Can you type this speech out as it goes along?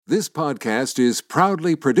This podcast is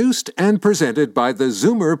proudly produced and presented by the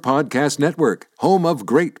Zoomer Podcast Network, home of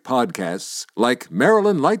great podcasts like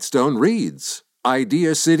Marilyn Lightstone Reads,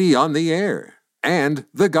 Idea City on the Air, and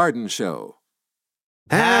The Garden Show.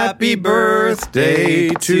 Happy birthday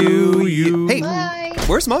to you. Hey, Bye.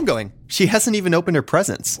 Where's Mom going? She hasn't even opened her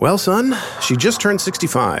presents. Well, son, she just turned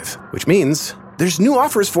 65, which means there's new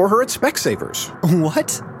offers for her at Specsavers.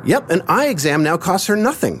 What? Yep, an eye exam now costs her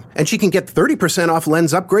nothing, and she can get 30% off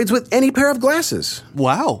lens upgrades with any pair of glasses.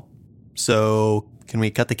 Wow. So, can we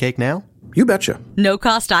cut the cake now? You betcha.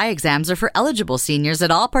 No-cost eye exams are for eligible seniors at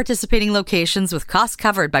all participating locations with costs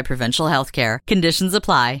covered by provincial health care. Conditions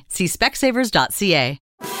apply. See specsavers.ca.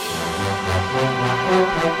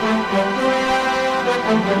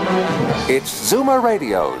 It's Zoomer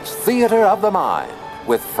Radio's Theater of the Mind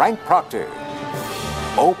with Frank Proctor.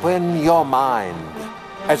 Open your mind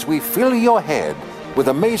as we fill your head with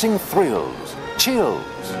amazing thrills, chills,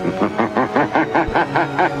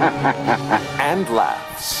 and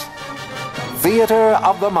laughs. Theater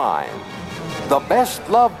of the Mind. The best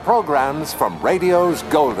love programs from radio's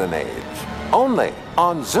golden age. Only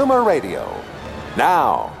on Zoomer Radio.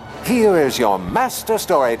 Now, here is your master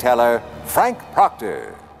storyteller, Frank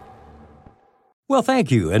Proctor. Well,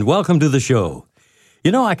 thank you, and welcome to the show.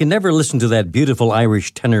 You know, I can never listen to that beautiful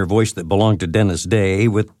Irish tenor voice that belonged to Dennis Day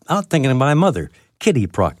without thinking of my mother, Kitty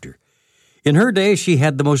Proctor. In her day, she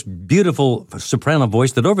had the most beautiful soprano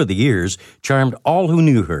voice that over the years charmed all who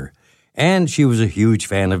knew her, and she was a huge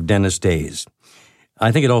fan of Dennis Day's.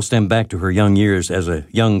 I think it all stemmed back to her young years as a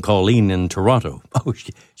young Colleen in Toronto. Oh,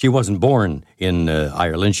 she wasn't born in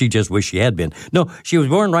Ireland. She just wished she had been. No, she was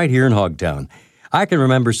born right here in Hogtown. I can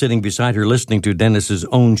remember sitting beside her listening to Dennis's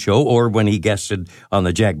own show or when he guested on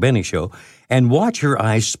the Jack Benny Show and watch her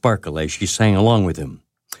eyes sparkle as she sang along with him.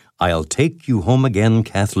 I'll Take You Home Again,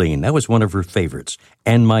 Kathleen. That was one of her favorites,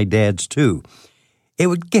 and my dad's too. It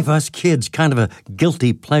would give us kids kind of a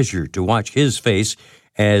guilty pleasure to watch his face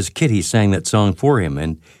as Kitty sang that song for him,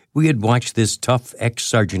 and we had watched this tough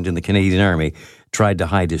ex-sergeant in the Canadian Army tried to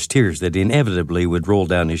hide his tears that inevitably would roll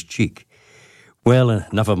down his cheek. Well,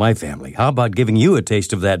 enough of my family. How about giving you a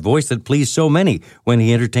taste of that voice that pleased so many when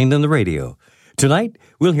he entertained on the radio? Tonight,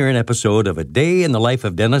 we'll hear an episode of A Day in the Life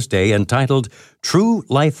of Dennis Day entitled True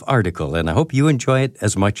Life Article, and I hope you enjoy it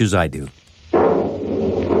as much as I do.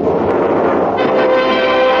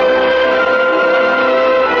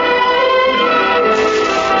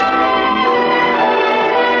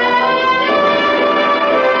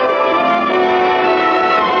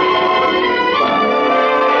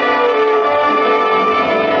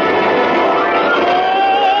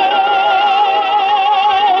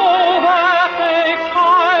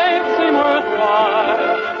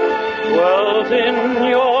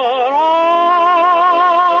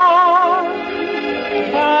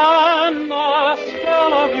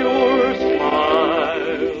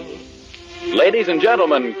 Ladies and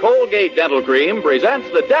gentlemen, Colgate Dental Cream presents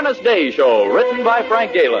The Dennis Day Show, written by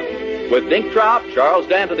Frank Galen. With Dink Trout, Charles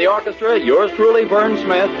Dant of the orchestra, yours truly, Vern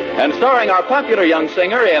Smith, and starring our popular young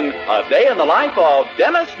singer in A Day in the Life of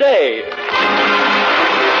Dennis Day.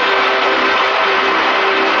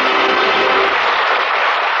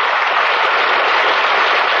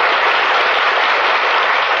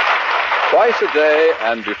 Twice a day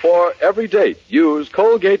and before every date, use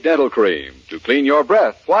Colgate Dental Cream to clean your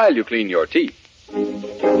breath while you clean your teeth.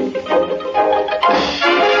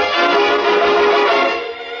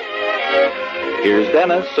 Here's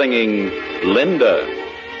Dennis singing Linda.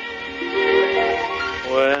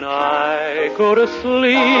 When I go to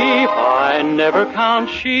sleep, I never count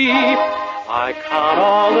sheep. I count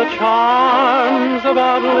all the charms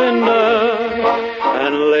about Linda.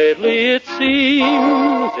 And lately it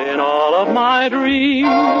seems, in all of my dreams,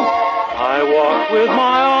 I walk with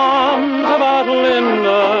my arms about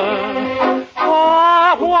Linda.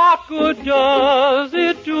 But what good does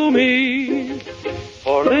it do me?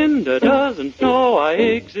 For Linda doesn't know I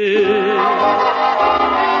exist.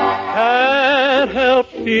 Can't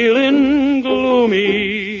help feeling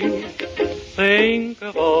gloomy. Think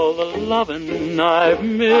of all the lovin' I've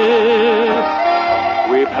missed.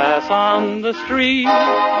 We pass on the street,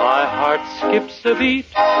 my heart skips a beat.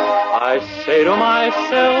 I say to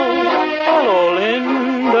myself, hello,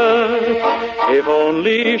 Linda. If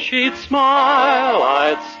only she'd smile,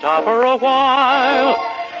 I'd stop her a while.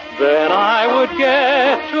 Then I would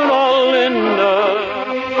get to know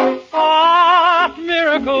Linda. But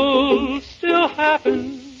miracles still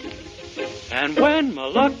happen. And when my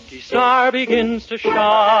lucky star begins to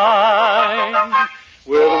shine,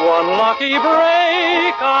 with one lucky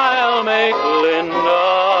break, I'll make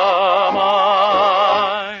Linda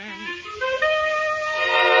mine.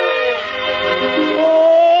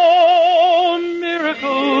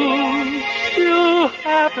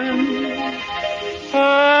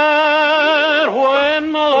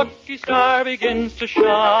 star begins to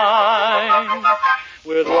shine.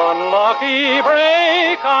 With one lucky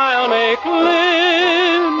break, I'll make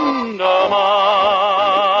Linda mine.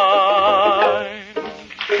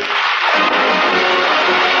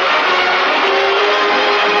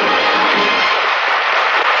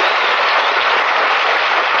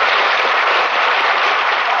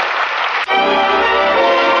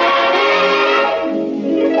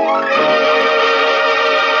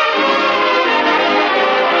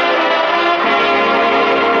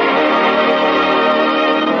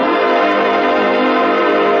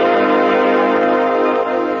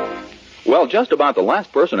 Well, just about the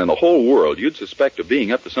last person in the whole world you'd suspect of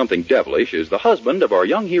being up to something devilish is the husband of our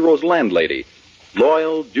young hero's landlady.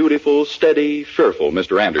 Loyal, dutiful, steady, cheerful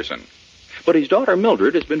Mr. Anderson. But his daughter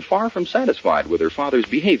Mildred has been far from satisfied with her father's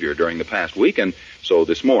behavior during the past week, and so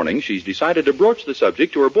this morning she's decided to broach the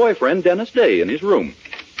subject to her boyfriend, Dennis Day, in his room.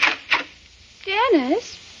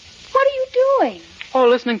 Dennis, what are you doing? Oh,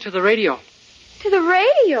 listening to the radio. To the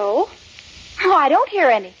radio? Oh, I don't hear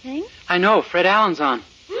anything. I know, Fred Allen's on.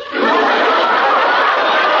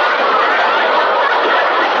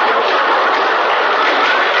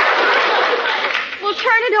 Well,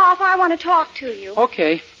 turn it off. I want to talk to you.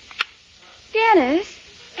 Okay. Dennis,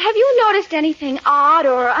 have you noticed anything odd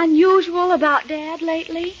or unusual about Dad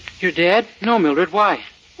lately? Your dad? No, Mildred, why?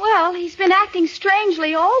 Well, he's been acting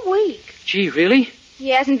strangely all week. Gee, really? He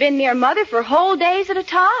hasn't been near Mother for whole days at a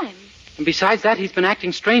time. And besides that, he's been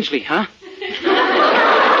acting strangely, huh?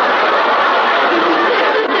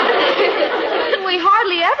 We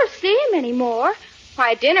hardly ever see him anymore.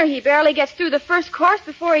 Why, at dinner he barely gets through the first course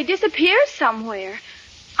before he disappears somewhere.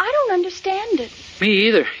 I don't understand it. Me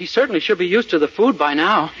either. He certainly should be used to the food by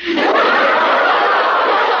now.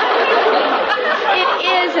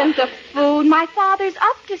 It isn't the food. My father's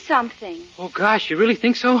up to something. Oh, gosh, you really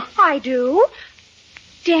think so? I do.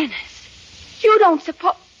 Dennis, you don't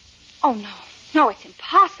suppose... Oh, no. No, it's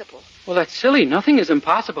impossible. Well, that's silly. Nothing is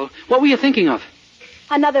impossible. What were you thinking of?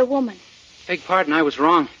 Another woman. Beg pardon, I was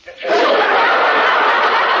wrong.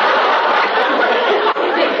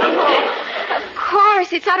 Of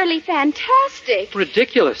course, it's utterly fantastic.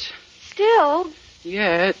 Ridiculous. Still...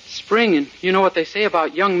 Yeah, it's spring, and you know what they say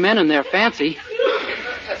about young men and their fancy.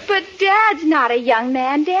 But Dad's not a young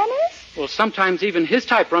man, Dennis. Well, sometimes even his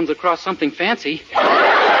type runs across something fancy.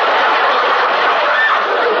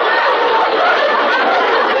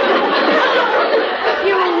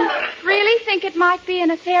 Think it might be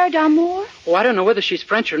an affair d'amour? Oh, I don't know whether she's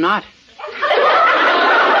French or not.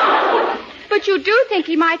 But you do think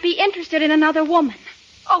he might be interested in another woman.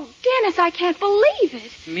 Oh, Dennis, I can't believe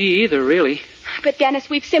it. Me either, really. But, Dennis,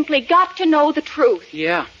 we've simply got to know the truth.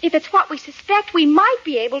 Yeah. If it's what we suspect, we might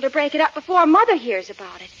be able to break it up before Mother hears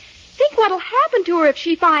about it. Think what'll happen to her if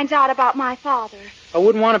she finds out about my father. I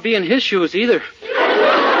wouldn't want to be in his shoes either.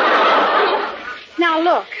 Now,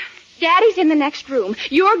 look. Daddy's in the next room.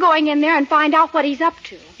 You're going in there and find out what he's up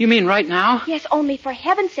to. You mean right now? Yes, only for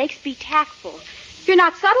heaven's sakes, be tactful. If you're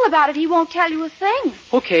not subtle about it, he won't tell you a thing.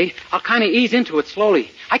 Okay, I'll kind of ease into it slowly.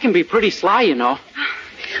 I can be pretty sly, you know.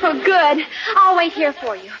 Oh, good. I'll wait here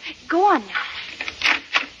for you. Go on now.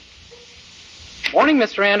 Morning,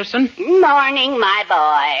 Mr. Anderson. Morning, my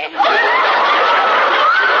boy.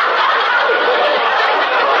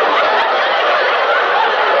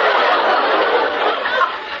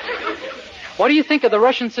 What do you think of the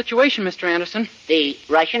Russian situation, Mr. Anderson? The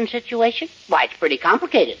Russian situation? Why, it's pretty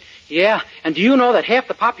complicated. Yeah, and do you know that half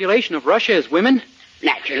the population of Russia is women?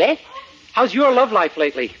 Naturally. How's your love life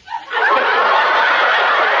lately?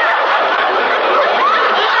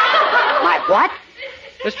 My what?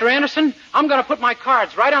 Mr. Anderson, I'm going to put my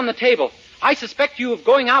cards right on the table. I suspect you of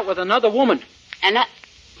going out with another woman. And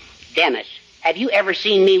Dennis, have you ever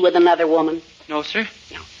seen me with another woman? No, sir.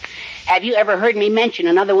 No. Have you ever heard me mention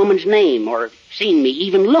another woman's name or seen me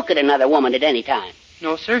even look at another woman at any time?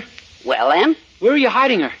 No, sir. Well, then? Where are you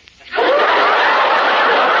hiding her?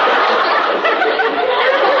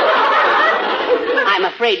 I'm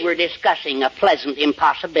afraid we're discussing a pleasant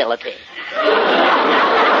impossibility.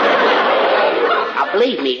 Now,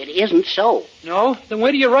 believe me, it isn't so. No? Then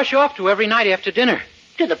where do you rush off to every night after dinner?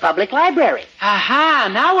 To the public library. Aha!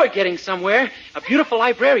 Now we're getting somewhere. A beautiful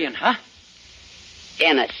librarian, huh?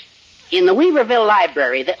 Dennis, in the Weaverville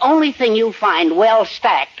Library, the only thing you'll find well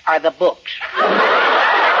stacked are the books.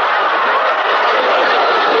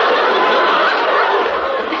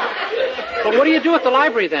 But what do you do at the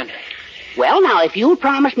library, then? Well, now, if you'll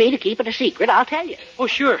promise me to keep it a secret, I'll tell you. Oh,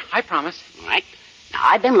 sure. I promise. All right. Now,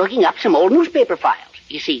 I've been looking up some old newspaper files.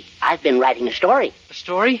 You see, I've been writing a story. A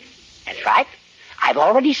story? That's right. I've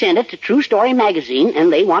already sent it to True Story magazine,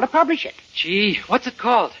 and they want to publish it. Gee, what's it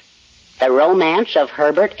called? The Romance of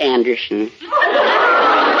Herbert Anderson.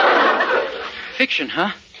 Fiction,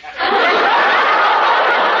 huh?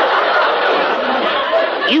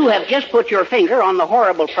 You have just put your finger on the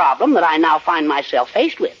horrible problem that I now find myself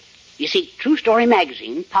faced with. You see, True Story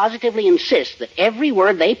magazine positively insists that every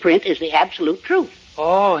word they print is the absolute truth.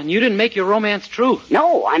 Oh, and you didn't make your romance true.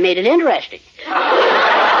 No, I made it interesting.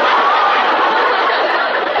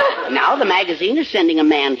 Now the magazine is sending a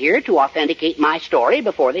man here to authenticate my story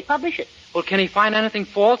before they publish it. Well, can he find anything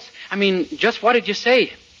false? I mean, just what did you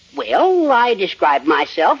say? Well, I described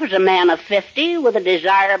myself as a man of 50 with a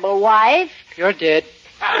desirable wife. You're dead.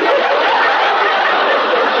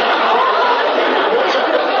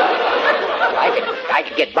 I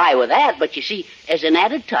could get by with that, but you see, as an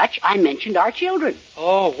added touch, I mentioned our children.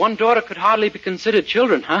 Oh, one daughter could hardly be considered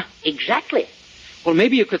children, huh? Exactly. Well,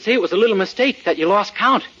 maybe you could say it was a little mistake that you lost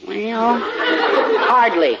count. Well,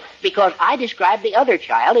 hardly, because I described the other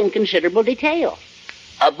child in considerable detail.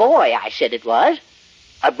 A boy, I said it was.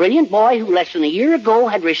 A brilliant boy who less than a year ago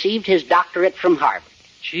had received his doctorate from Harvard.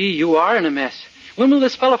 Gee, you are in a mess. When will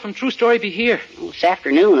this fellow from True Story be here? This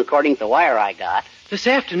afternoon, according to the wire I got. This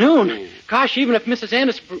afternoon? Gosh, even if Mrs.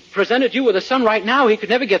 Anderson presented you with a son right now, he could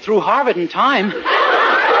never get through Harvard in time.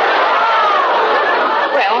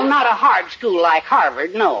 Well, not a hard school like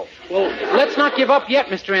Harvard, no. Well, let's not give up yet,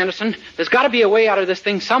 Mr. Anderson. There's got to be a way out of this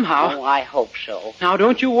thing somehow. Oh, I hope so. Now,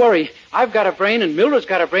 don't you worry. I've got a brain and Mildred's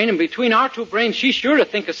got a brain, and between our two brains, she's sure to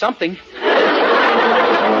think of something.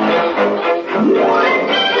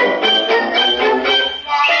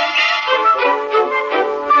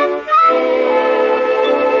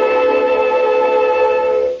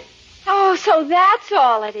 So that's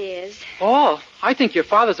all it is. Oh, I think your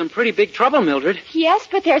father's in pretty big trouble, Mildred. Yes,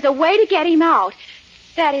 but there's a way to get him out.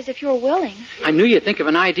 That is, if you're willing. I knew you'd think of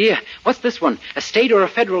an idea. What's this one? A state or a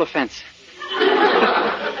federal offense?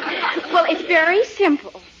 Well, it's very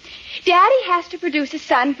simple. Daddy has to produce a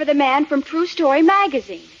son for the man from True Story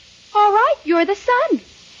magazine. All right, you're the son.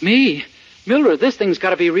 Me? Mildred, this thing's got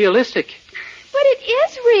to be realistic. But it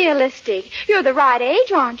is realistic. You're the right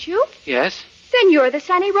age, aren't you? Yes. Then you're the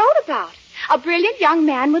son he wrote about. A brilliant young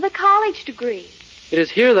man with a college degree. It is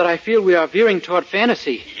here that I feel we are veering toward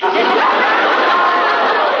fantasy.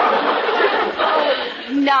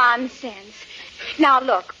 Nonsense. Now,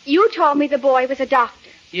 look, you told me the boy was a doctor.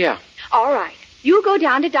 Yeah. All right. You go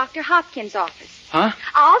down to Dr. Hopkins' office. Huh?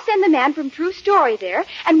 I'll send the man from True Story there,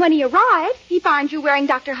 and when he arrives, he finds you wearing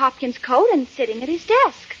Dr. Hopkins' coat and sitting at his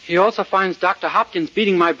desk. He also finds Dr. Hopkins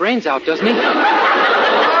beating my brains out, doesn't he?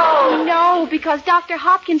 Oh, no, because Dr.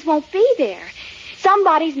 Hopkins won't be there.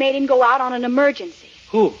 Somebody's made him go out on an emergency.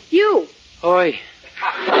 Who? You. Oi.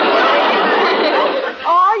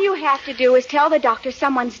 All you have to do is tell the doctor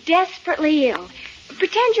someone's desperately ill.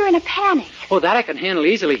 Pretend you're in a panic. Oh, that I can handle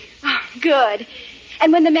easily. Oh, good.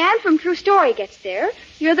 And when the man from True Story gets there,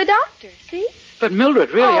 you're the doctor, see? But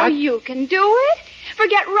Mildred, really, you can do it.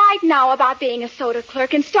 Forget right now about being a soda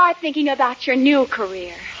clerk and start thinking about your new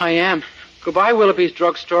career. I am. Goodbye, Willoughby's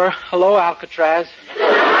drugstore. Hello, Alcatraz.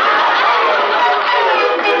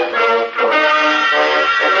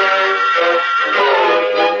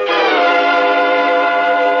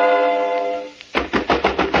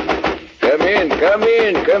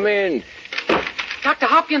 Come in. Dr.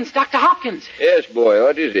 Hopkins, Dr. Hopkins. Yes, boy,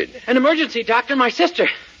 what is it? An emergency, Doctor. My sister.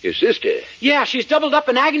 Your sister? Yeah, she's doubled up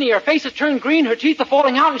in agony. Her face has turned green, her teeth are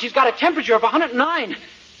falling out, and she's got a temperature of 109.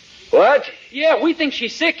 What? Yeah, we think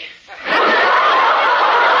she's sick.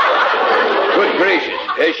 Good gracious.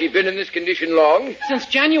 Has she been in this condition long? Since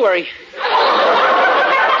January.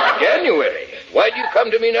 January? Why'd you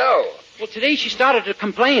come to me now? Well, today she started to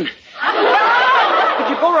complain. Could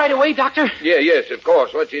you go right away, Doctor? Yeah, yes, of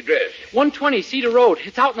course. What's the address? 120 Cedar Road.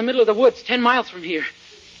 It's out in the middle of the woods, 10 miles from here.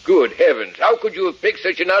 Good heavens. How could you have picked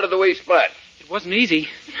such an out-of-the-way spot? It wasn't easy.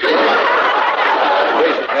 Gracious,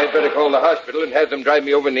 I'd better call the hospital and have them drive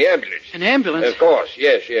me over in the ambulance. An ambulance? Of course,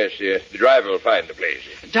 yes. The driver will find the place.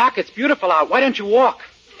 Doc, it's beautiful out. Why don't you walk?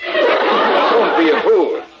 Don't be a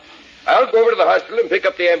fool. I'll go over to the hospital and pick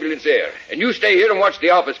up the ambulance there. And you stay here and watch the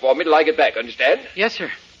office for me till I get back, understand? Yes,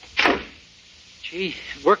 sir. Gee,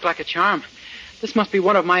 it worked like a charm. This must be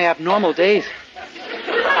one of my abnormal days.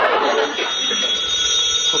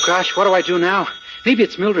 Oh, gosh, what do I do now? Maybe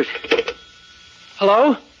it's Mildred.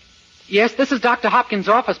 Hello? Yes, this is Dr. Hopkins'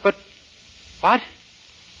 office, but... What?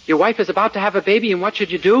 Your wife is about to have a baby, and what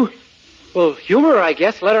should you do? Well, humor her, I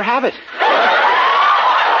guess. Let her have it.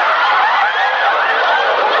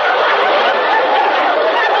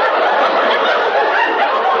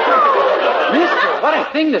 Mister, what a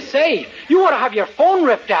thing to say. You ought to have your phone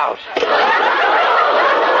ripped out.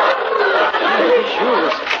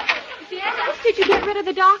 Is the Did you get rid of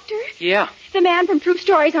the doctor? Yeah. The man from True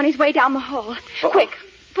Story's on his way down the hall. Uh-oh. Quick,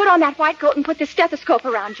 put on that white coat and put the stethoscope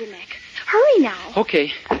around your neck. Hurry now.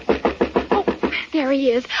 Okay. Oh, there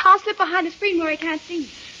he is. I'll slip behind the screen where he can't see me.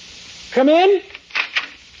 Come in.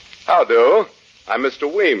 How do? I'm Mr.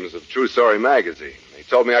 Weems of True Story magazine. They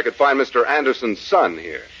told me I could find Mr. Anderson's son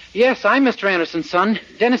here. Yes, I'm Mr. Anderson's son.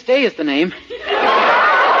 Dennis Day is the name.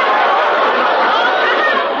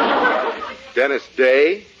 Dennis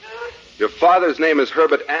Day? Your father's name is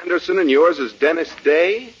Herbert Anderson and yours is Dennis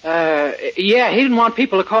Day? Yeah, he didn't want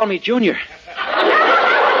people to call me Junior.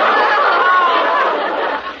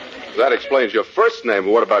 That explains your first name,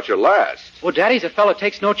 but what about your last? Well, Daddy's a fellow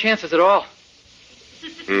takes no chances at all.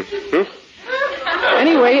 Mm-hmm.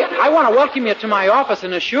 Anyway, I want to welcome you to my office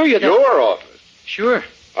and assure you that... Your office? Sure.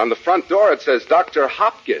 On the front door it says Dr.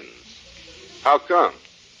 Hopkins. How come?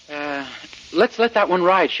 Let's let that one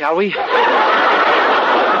ride, shall we?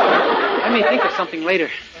 I may think of something later.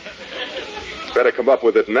 Better come up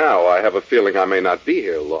with it now. I have a feeling I may not be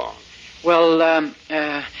here long. Well,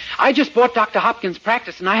 I just bought Dr. Hopkins'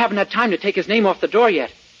 practice, and I haven't had time to take his name off the door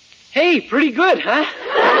yet. Hey, pretty good, huh?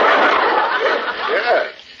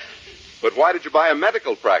 Yes. But why did you buy a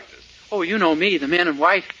medical practice? Oh, you know me, the man in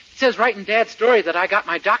white. It says right in Dad's story that I got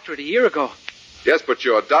my doctorate a year ago. Yes, but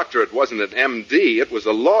your doctorate wasn't an M.D. It was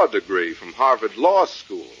a law degree from Harvard Law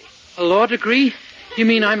School. A law degree? You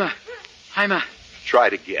mean I'm a... Try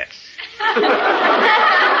to guess.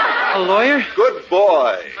 A lawyer? Good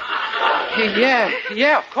boy.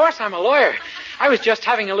 Yeah, of course I'm a lawyer. I was just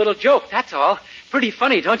having a little joke, that's all. Pretty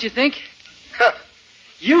funny, don't you think?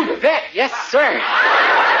 You bet, yes, sir.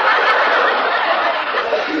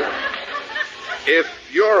 If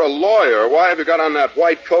you're a lawyer, why have you got on that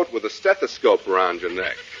white coat with a stethoscope around your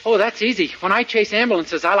neck? Oh, that's easy. When I chase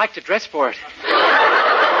ambulances, I like to dress for it.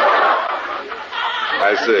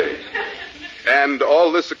 I see. And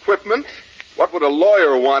all this equipment? What would a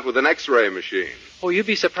lawyer want with an X-ray machine? Oh, you'd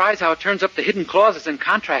be surprised how it turns up the hidden clauses in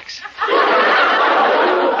contracts.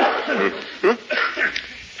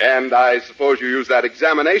 And I suppose you use that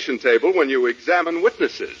examination table when you examine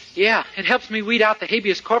witnesses. Yeah, it helps me weed out the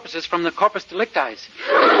habeas corpuses from the corpus delicti.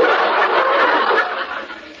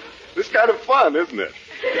 This kind of fun, isn't it?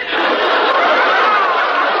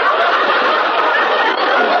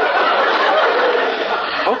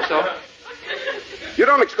 I hope so. You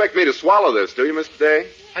don't expect me to swallow this, do you, Mr. Day?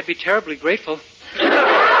 I'd be terribly grateful.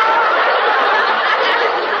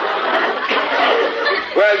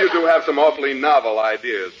 Well, you do have some awfully novel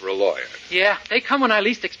ideas for a lawyer. Yeah, they come when I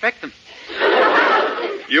least expect them.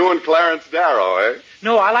 You and Clarence Darrow, eh?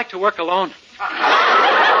 No, I like to work alone.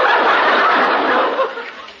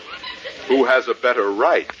 Who has a better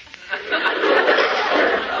right?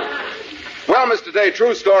 Well, Mr. Day,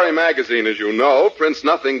 True Story magazine, as you know, prints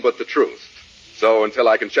nothing but the truth. So until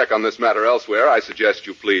I can check on this matter elsewhere, I suggest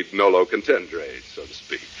you plead nolo contendere, so to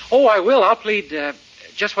speak. Oh, I will. I'll plead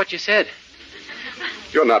just what you said.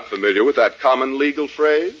 You're not familiar with that common legal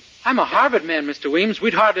phrase? I'm a Harvard man, Mr. Weems.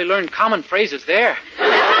 We'd hardly learn common phrases there.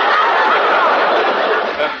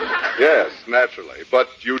 Yes, naturally. But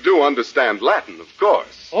you do understand Latin, of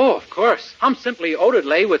course. Oh, of course. I'm simply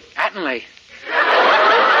Odelay with Attenlay.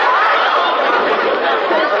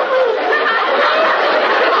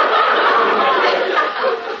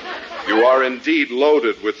 You are indeed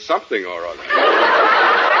loaded with something or other.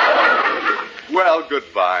 Well,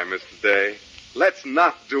 goodbye, Mr. Day. Let's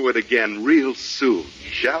not do it again real soon,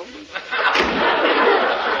 shall we?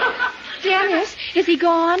 Dennis, is he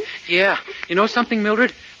gone? Yeah. You know something,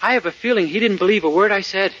 Mildred? I have a feeling he didn't believe a word I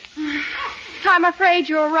said. I'm afraid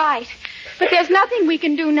you're right. But there's nothing we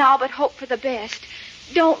can do now but hope for the best.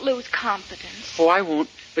 Don't lose confidence. Oh, I won't.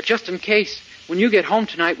 But just in case, when you get home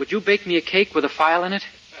tonight, would you bake me a cake with a file in it?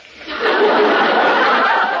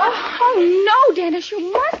 Oh, no, Dennis, you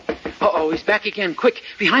must. Uh-oh, he's back again. Quick,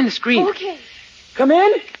 behind the screen. Okay. Come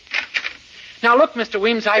in. Now, look, Mr.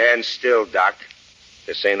 Weems, Stand still, Doc.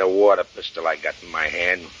 This ain't a water pistol I got in my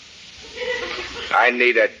hand. I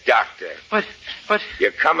need a doctor. But...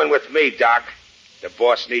 You're coming with me, Doc. The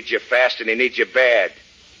boss needs you fast and he needs you bad.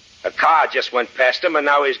 A car just went past him and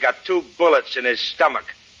now he's got 2 bullets in his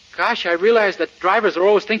stomach. Gosh, I realize that drivers are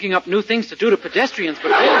always thinking up new things to do to pedestrians,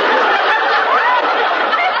 but...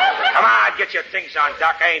 Come on, get your things on,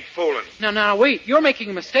 Doc. I ain't fooling. No, wait. You're making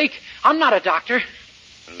a mistake. I'm not a doctor.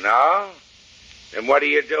 No? Then what are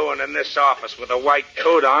you doing in this office with a white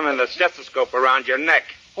coat on and a stethoscope around your neck?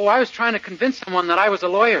 Oh, I was trying to convince someone that I was a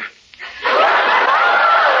lawyer.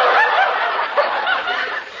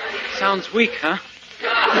 Sounds weak, huh?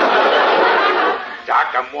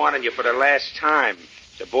 Doc, I'm warning you for the last time.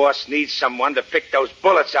 The boss needs someone to pick those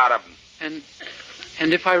bullets out of him.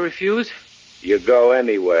 And if I refuse? You go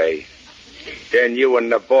anyway. Then you and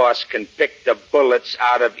the boss can pick the bullets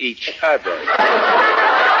out of each other.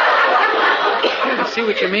 I see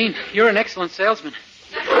what you mean. You're an excellent salesman.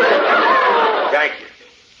 Thank you.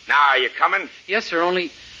 Now, are you coming? Yes, sir.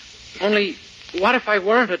 Only, what if I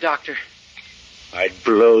weren't a doctor? I'd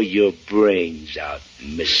blow your brains out,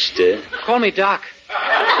 mister. Call me Doc.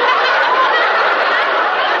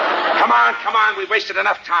 Come on. We wasted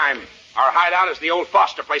enough time. Our hideout is the old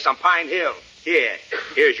Foster place on Pine Hill.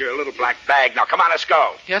 Here's your little black bag. Now, come on, let's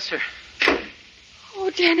go. Yes, sir. Oh,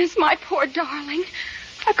 Dennis, my poor darling.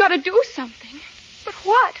 I've got to do something. But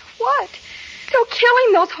what? What? They'll kill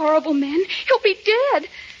him, those horrible men. He'll be dead.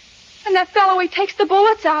 And that fellow he takes the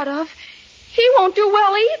bullets out of, he won't do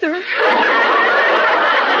well either.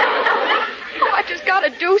 Oh, I've just got to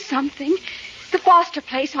do something. The Foster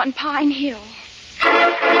place on Pine Hill.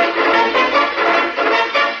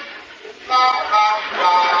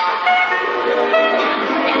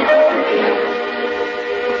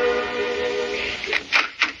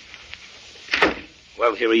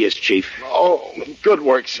 Well, here he is, Chief. Oh, good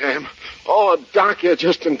work, Sam. Oh, Doc, you're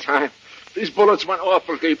just in time. These bullets went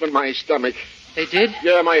awful deep in my stomach. They did?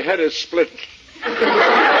 Yeah, my head is split.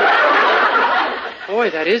 Boy,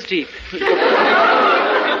 that is deep.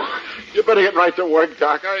 You better get right to work,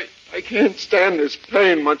 Doc. I can't stand this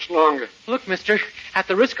pain much longer. Look, mister, at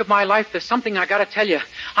the risk of my life, there's something I gotta tell you.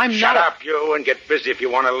 Shut up, you, and get busy if you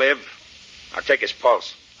want to live. I'll take his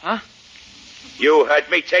pulse. Huh? You heard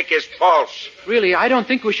me. Take his pulse. Really, I don't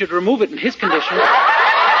think we should remove it in his condition. What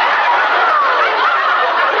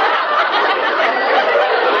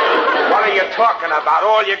are you talking about?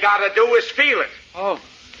 All you gotta do is feel it. Oh.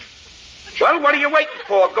 Well, what are you waiting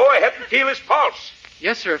for? Go ahead and feel his pulse.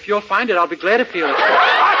 Yes, sir. If you'll find it, I'll be glad to feel it.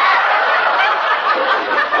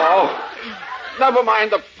 Oh, never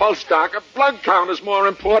mind the pulse, Doc. A blood count is more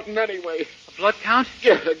important anyway. A blood count?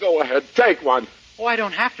 Yeah, go ahead. Take one. Oh, I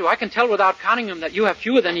don't have to. I can tell without counting them that you have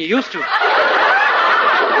fewer than you used to.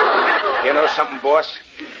 You know something, boss?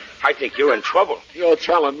 I think you're in trouble. You're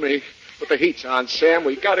telling me. But the heat's on, Sam.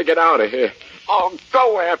 We got to get out of here. Oh,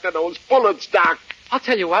 go after those bullets, Doc. I'll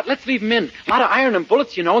tell you what. Let's leave them in. A lot of iron and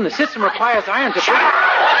bullets, you know, and the system requires iron to... Shut up!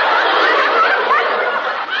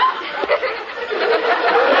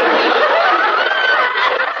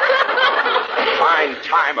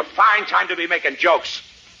 A fine time to be making jokes.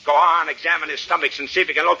 Go on, examine his stomachs and see if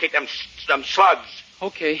you can locate them slugs.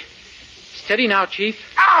 Okay. Steady now, Chief.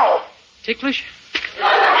 Ow! Ticklish? You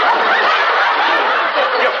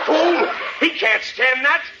fool! He can't stand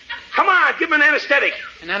that. Come on, give him an anesthetic.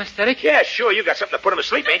 An anesthetic? Yeah, sure. You got something to put him to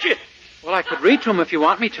sleep, ain't you? Well, I could read to him if you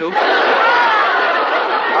want me to.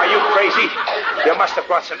 Are you crazy? You must have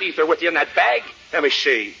brought some ether with you in that bag. Let me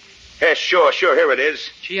see. Yeah, sure, here it is.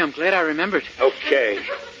 Gee, I'm glad I remembered. Okay.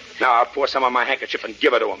 Now I'll pour some on my handkerchief and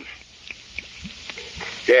give it to him.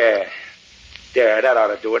 There, that ought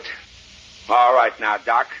to do it. All right now,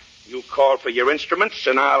 Doc. You call for your instruments,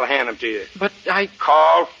 and I'll hand them to you. But I...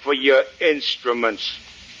 Call for your instruments.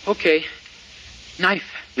 Okay. Knife.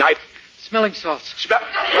 Smelling salts. You're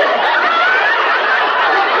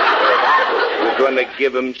going to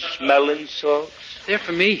give him smelling salts? They're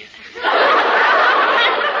for me.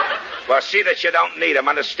 Well, see that you don't need them,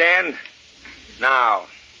 understand? Now,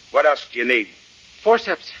 what else do you need?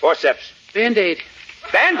 Forceps. Band-Aid.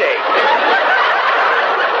 Band-Aid?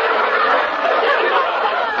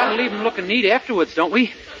 Gotta leave him looking neat afterwards, don't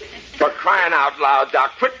we? For crying out loud,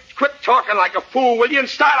 Doc. Quit talking like a fool, will you, and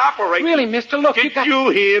start operating. Really, mister, look, Did you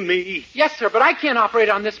hear me? Yes, sir, but I can't operate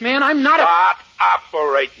on this man. I'm not Start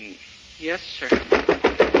operating. Yes, sir.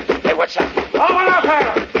 Hey, what's that? Open up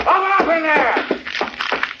in there!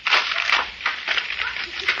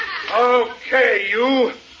 Okay,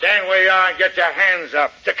 you. Stand where you are and get your hands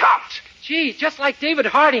up. The cops. Gee, just like David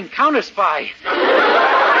Harding, counter-spy.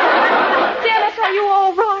 Dennis, are you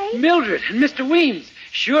all right? Mildred and Mr. Weems.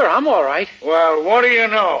 Sure, I'm all right. Well, what do you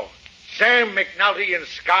know? Sam McNulty and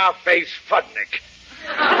Scarface Fudnick.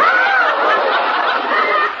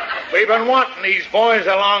 We've been wanting these boys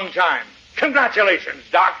a long time. Congratulations,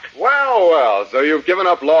 Doc. Well, so you've given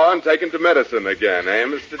up law and taken to medicine again, eh,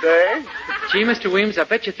 Mr. Day? Gee, Mr. Weems, I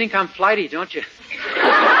bet you think I'm flighty, don't you?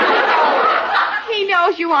 He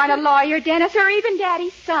knows you aren't a lawyer, Dennis, or even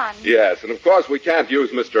Daddy's son. Yes, and of course we can't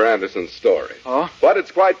use Mr. Anderson's story. Oh? But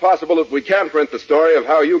it's quite possible that we can print the story of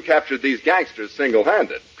how you captured these gangsters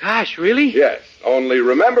single-handed. Gosh, really? Yes. Only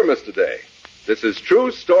remember, Mr. Day, this is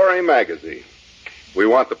True Story Magazine. We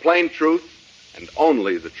want the plain truth and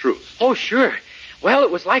only the truth. Oh, sure. Well,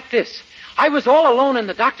 it was like this. I was all alone in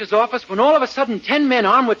the doctor's office when all of a sudden 10 men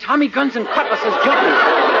armed with Tommy guns and cutlasses jumped me.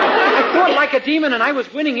 I felt like a demon and I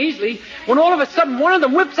was winning easily when all of a sudden one of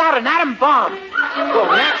them whips out an atom bomb. Well,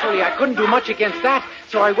 naturally, I couldn't do much against that,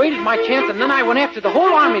 so I waited my chance and then I went after the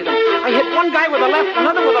whole army of them. I hit one guy with a left,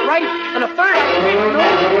 another with a right, and a third...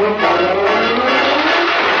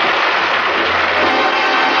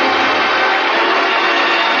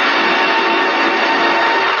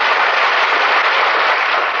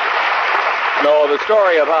 No, the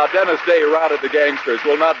story of how Dennis Day routed the gangsters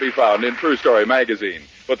will not be found in True Story magazine.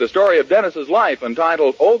 But the story of Dennis's life,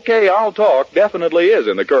 entitled Okay, I'll Talk, definitely is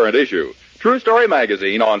in the current issue. True Story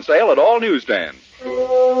magazine on sale at all newsstands.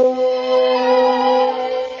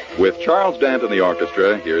 With Charles Dant and the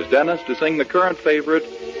orchestra, here's Dennis to sing the current favorite,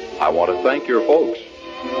 I Want to Thank Your Folks.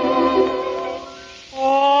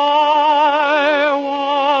 I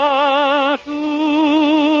want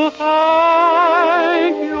to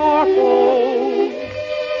thank your folks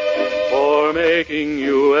for making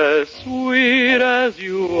you as sweet as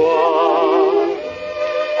you are.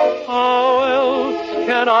 How else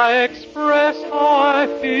can I express how I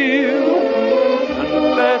feel,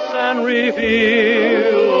 confess and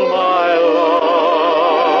reveal my love?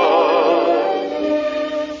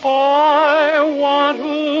 I want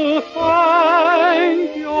to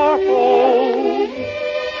thank your folks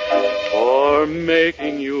for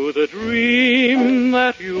making you the dream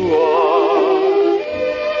that you are,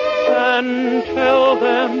 and tell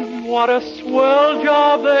them what a swell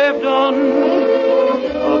job they've done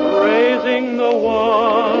of raising the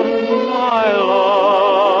one I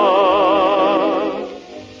love.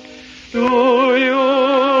 Do you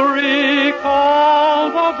recall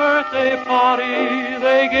the birthday party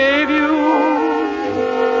they gave you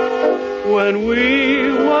when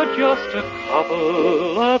we were just a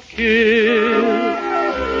couple of kids?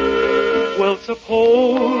 Well,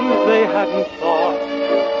 suppose they hadn't thought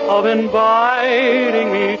of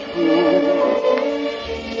inviting me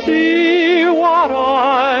to see what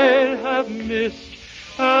I have missed,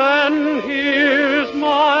 and here's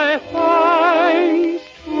my thanks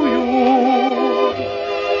to you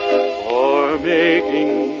for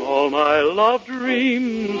making all my love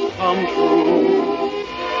dreams come true.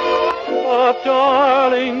 But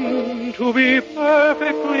darling, to be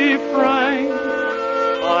perfectly frank,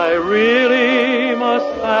 I really must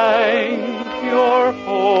thank your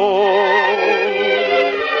folks.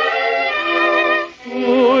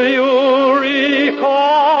 Do you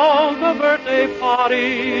recall the birthday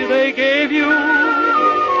party they gave you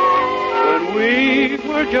when we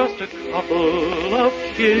were just a couple of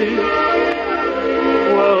kids?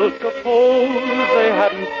 Well, suppose they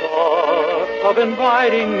hadn't thought of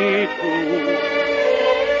inviting me to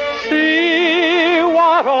see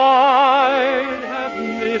what I have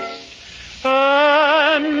missed,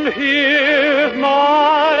 and here's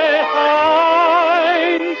my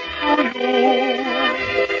thanks to you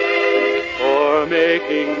for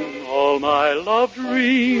making all my love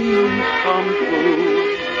dreams come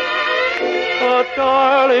true. But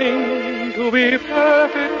darling, to be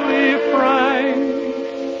perfectly frank,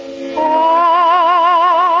 I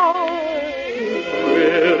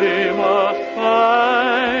really must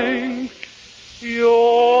thank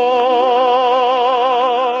your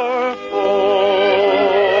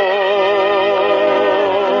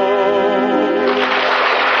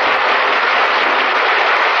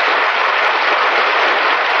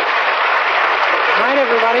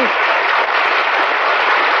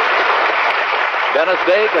Dennis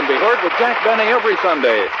Day can be heard with Jack Benny every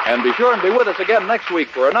Sunday. And be sure and be with us again next week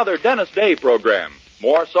for another Dennis Day program.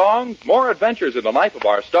 More songs, more adventures in the life of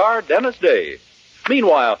our star, Dennis Day.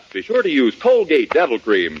 Meanwhile, be sure to use Colgate Dental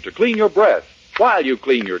Cream to clean your breath while you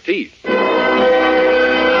clean your teeth.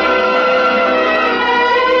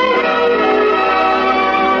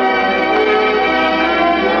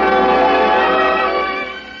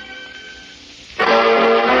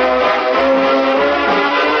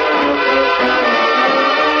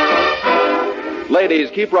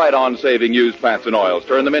 Ladies, keep right on saving used fats and oils.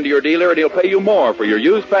 Turn them into your dealer and he'll pay you more for your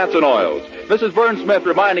used fats and oils. Mrs. Vern Smith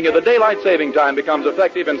reminding you the daylight saving time becomes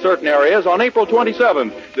effective in certain areas on April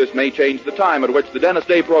 27th. This may change the time at which the Dennis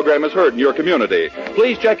Day program is heard in your community.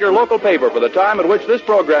 Please check your local paper for the time at which this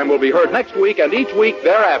program will be heard next week and each week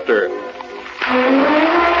thereafter.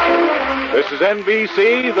 This is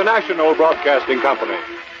NBC, the National Broadcasting Company.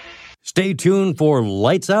 Stay tuned for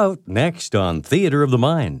Lights Out next on Theater of the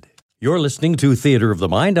Mind. You're listening to Theater of the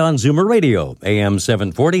Mind on Zoomer Radio, AM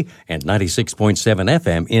 740 and 96.7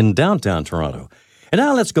 FM in downtown Toronto. And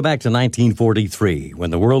now let's go back to 1943, when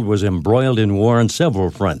the world was embroiled in war on several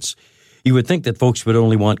fronts. You would think that folks would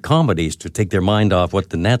only want comedies to take their mind off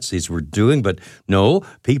what the Nazis were doing, but no,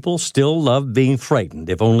 people still love being frightened,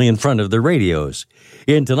 if only in front of their radios.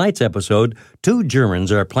 In tonight's episode, 2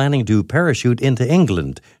 Germans are planning to parachute into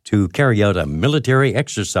England to carry out a military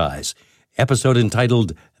exercise. Episode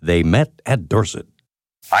entitled, They Met at Dorset.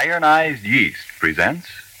 Ironized Yeast presents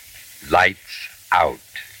Lights Out.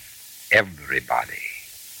 Everybody.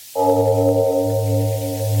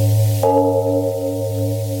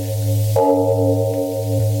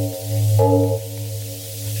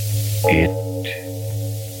 It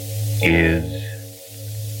is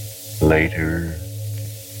later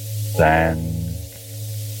than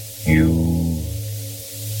you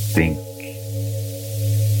think.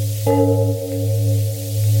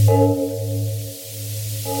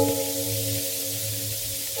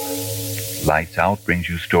 Lights Out brings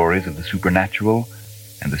you stories of the supernatural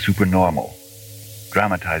and the supernormal,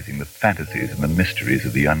 dramatizing the fantasies and the mysteries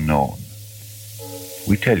of the unknown.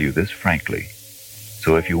 We tell you this frankly,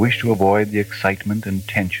 so if you wish to avoid the excitement and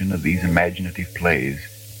tension of these imaginative plays,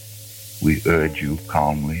 we urge you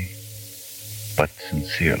calmly, but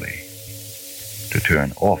sincerely, to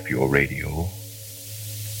turn off your radio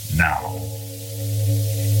now.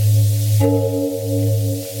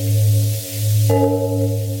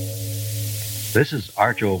 This is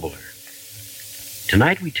Arch Oboler.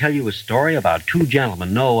 Tonight we tell you a story about 2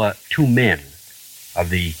 gentlemen, no, 2 men of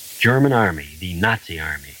the German army, the Nazi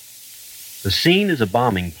army. The scene is a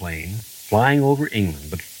bombing plane flying over England,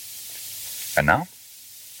 but... And now,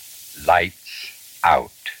 lights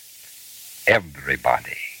out.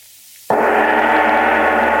 Everybody.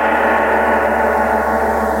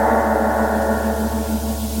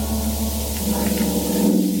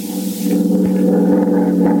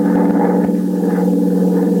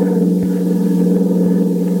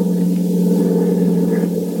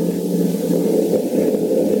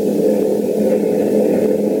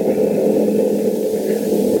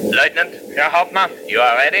 Herr Hauptmann. You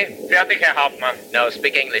are ready? Fertig, Herr Hauptmann. No,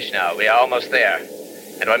 speak English now. We are almost there.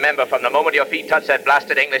 And remember, from the moment your feet touch that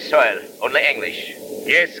blasted English soil, only English.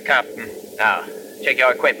 Yes, Captain. Now, check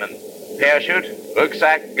your equipment. Parachute,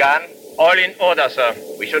 rucksack, gun. All in order, sir.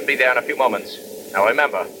 We should be there in a few moments. Now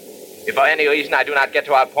remember, if for any reason I do not get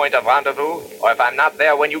to our point of rendezvous, or if I'm not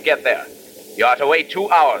there when you get there, you are to wait 2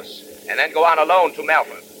 hours, and then go on alone to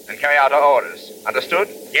Melford and carry out our orders. Understood?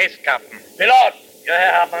 Yes, Captain. Pilot! Ja,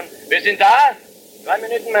 Herr Hartmann. Wir sind da? 3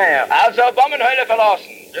 Minuten mehr. Also, Bombenhöhle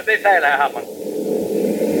verlassen. Zu Befehl, Herr Hartmann.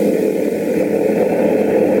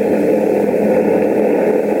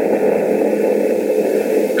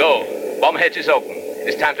 Go. Bomb hatch is open. It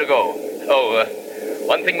is time to go. Oh,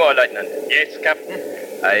 one thing more, Lieutenant. Yes, Captain?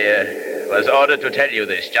 I was ordered to tell you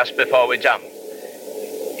this just before we jump.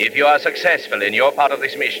 If you are successful in your part of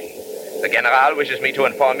this mission, the General wishes me to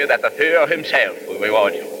inform you that the Führer himself will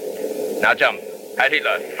reward you. Now jump. Heil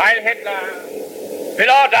Hitler. Heil Hitler.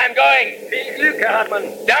 Pilot, I'm going. Viel Glück, Herr Hartmann.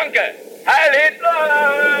 Danke. Heil Hitler.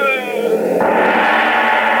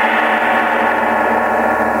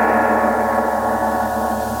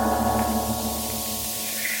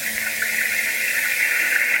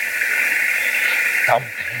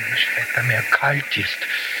 Something's better mir kalt ist.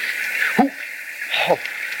 Oh,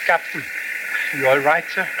 Captain. You all right,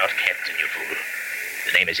 sir? Not Captain, you fool.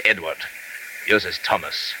 The name is Edward. Yours is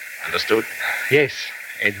Thomas. Understood? Yes,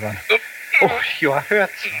 Edward. Oh, you are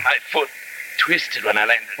hurt, sir. My foot twisted when I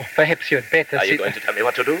landed. Oh, perhaps you had better Are you going to tell me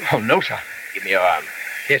what to do? Oh, no, sir. Give me your arm.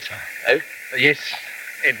 Yes, sir. Oh? Yes,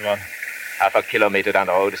 Edward. Half a kilometer down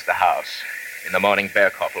the road is the house. In the morning,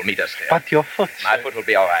 Berghoff will meet us there. But your foot, My foot will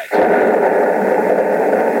be all right.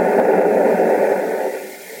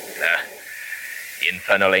 The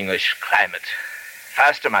infernal English climate.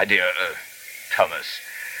 Faster, my dear Thomas.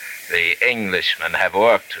 The Englishmen have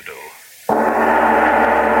work to do.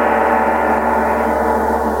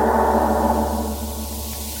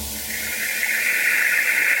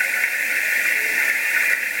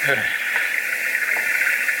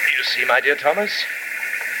 You see, my dear Thomas,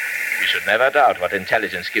 you should never doubt what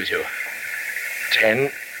intelligence gives you. 10,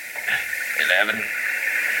 11,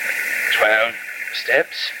 12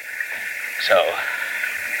 steps. So,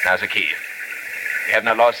 now's the key. You have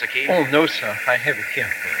not lost the key? Oh, no, sir. I have it here.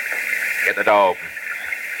 Get the door open.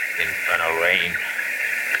 Infernal rain.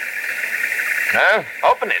 No,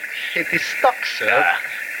 open it. It is stuck, sir.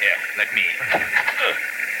 Here, let me.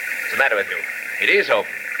 What's the matter with you? It is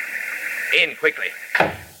open. In, quickly.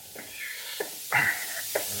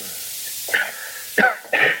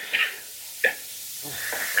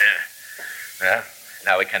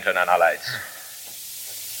 Now we can turn on our lights.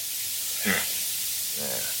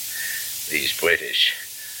 These British.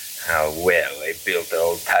 How well they built the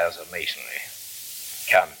old piles of masonry.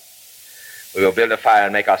 Come. We will build a fire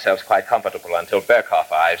and make ourselves quite comfortable until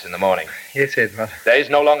Berghoff arrives in the morning. Yes, Edward. There is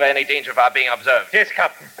no longer any danger of our being observed. Yes,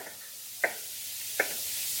 Captain.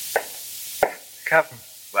 Captain.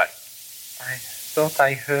 What? I thought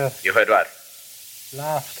I heard You heard what?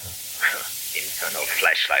 laughter. Infernal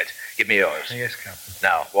flashlight. Give me yours. Yes, Captain.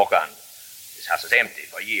 Now, walk on. This house is empty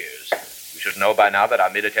for years. You should know by now that our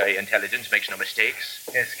military intelligence makes no mistakes.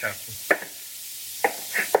 Yes, Captain.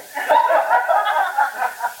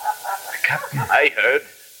 Captain. I heard.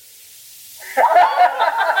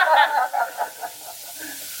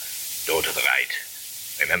 Door to the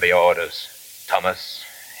right. Remember your orders, Thomas.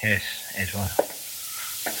 Yes, Edward.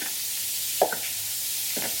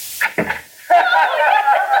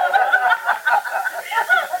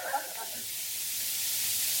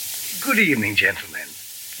 Good evening, gentlemen.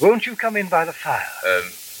 Won't you come in by the fire?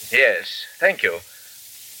 Yes, thank you.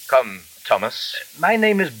 Come, Thomas. My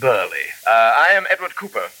name is Burley. I am Edward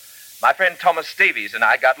Cooper. My friend Thomas Davies and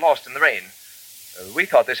I got lost in the rain. We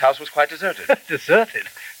thought this house was quite deserted. Deserted?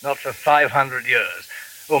 Not for 500 years.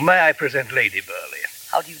 Well, may I present Lady Burley?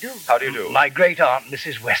 How do you do? How do you do? My great-aunt,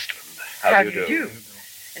 Mrs. Westland. How do you do?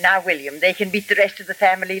 Now, William, they can beat the rest of the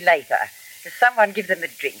family later. Does someone give them a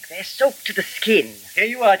drink? They're soaked to the skin. Here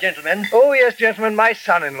you are, gentlemen. Oh, yes, gentlemen, my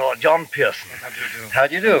son-in-law, John Pearson. How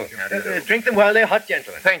do you do? Drink them while they're hot,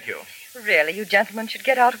 gentlemen. Thank you. Really, you gentlemen should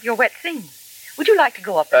get out of your wet things. Would you like to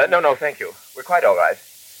go up there? No, thank you. We're quite all right.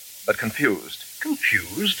 But confused.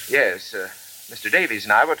 Confused? Yes, Mr. Davies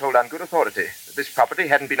and I were told on good authority that this property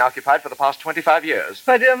hadn't been occupied for the past 25 years.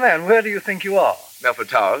 My dear man, where do you think you are? Melford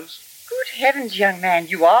Towers. Good heavens, young man,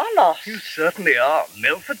 you are lost. You certainly are.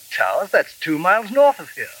 Milford Towers, that's 2 miles north of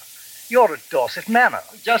here. You're at Dorset Manor.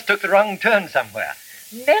 Just took the wrong turn somewhere.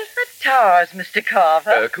 Melford Towers, Mr.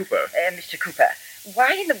 Carver. Cooper. Mr. Cooper,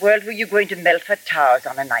 why in the world were you going to Melford Towers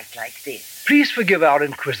on a night like this? Please forgive our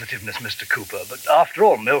inquisitiveness, Mr. Cooper, but after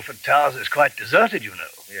all, Milford Towers is quite deserted, you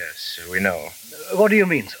know. Yes, we know. What do you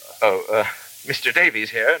mean, sir? Oh, Mr. Davies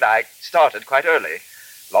here and I started quite early.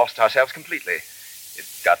 Lost ourselves completely. It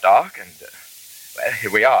got dark and, well,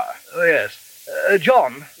 here we are. Oh, yes.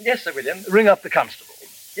 John. Yes, Sir William. Ring up the constable.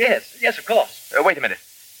 Yes, of course. Wait a minute.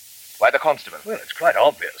 Why the constable? Well, it's quite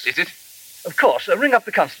obvious. Is it? Of course. Ring up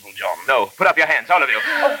the constable, John. No, put up your hands, all of you.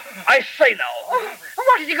 I say now. Oh,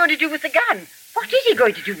 what is he going to do with the gun? What is he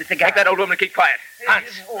going to do with the gun? Make that old woman keep quiet.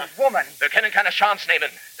 Hans. Old woman. Wir können keine Chance nehmen.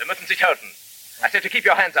 Wir müssen sie töten. I said to keep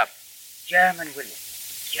your hands up. German, William.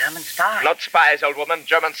 German spies. Not spies, old woman.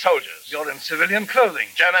 German soldiers. You're in civilian clothing.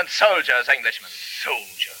 German soldiers, Englishman.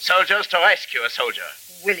 Soldiers. Soldiers to rescue a soldier.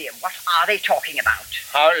 William, what are they talking about?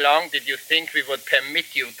 How long did you think we would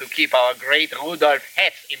permit you to keep our great Rudolf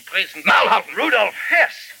Hess imprisoned? Malhalten! Rudolf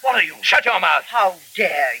Hess! What are you? Shut your mouth. How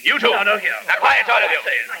dare you? You too. No, here. Now, quiet, all of you.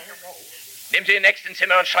 Nimm sie in den nächsten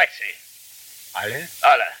Zimmer und schreckt sie. Alle?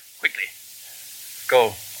 Alle. Quickly.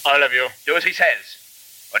 Go. All of you. Do as he says.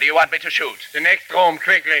 Or do you want me to shoot? The next room,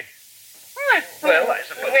 quickly. Well, I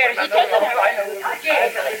suppose... Where is he taking them?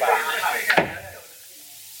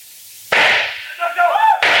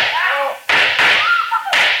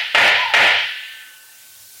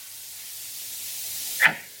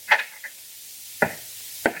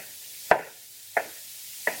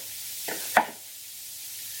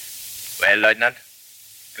 Well, Lieutenant?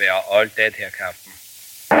 They are all dead, Herr Captain.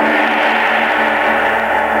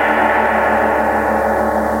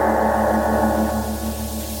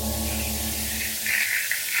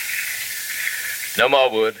 No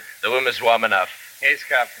more wood. The room is warm enough. Yes,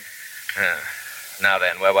 Captain. Now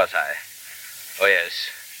then, where was I? Oh, yes.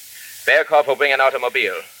 Berghoff will bring an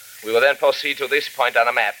automobile. We will then proceed to this point on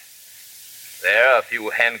a map. There, a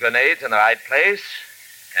few hand grenades in the right place,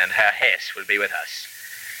 and Herr Hess will be with us.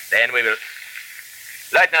 Then we will...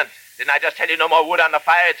 Lieutenant, didn't I just tell you no more wood on the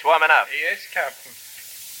fire? It's warm enough. Yes, Captain.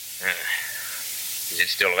 Is it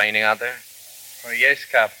still raining out there? Oh, yes,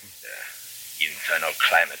 Captain. Infernal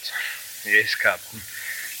climate. Yes, Captain.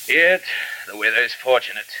 Yet, the weather is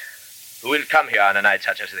fortunate. Who will come here on a night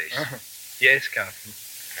such as this? Yes, Captain.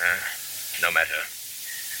 No matter.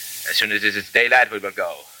 As soon as it is daylight, we will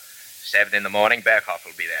go. 7 in the morning, Berghoff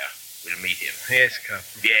will be there. We'll meet him. Yes,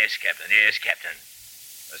 Captain. Yes, Captain. Yes, Captain.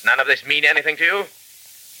 Does none of this mean anything to you?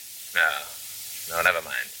 No, never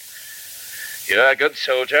mind. You're a good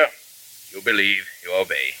soldier. You believe, you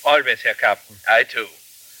obey. Always, Herr Captain. I, too.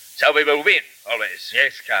 So we will win, always.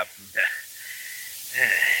 Yes, Captain.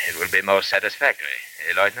 It will be most satisfactory,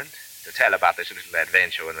 Lieutenant? To tell about this little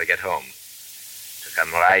adventure when we get home. To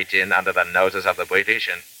come right in under the noses of the British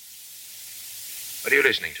and... What are you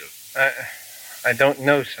listening to? I don't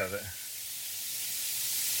know, sir.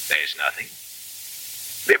 There's nothing.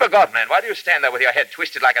 Lieber God, man, why do you stand there with your head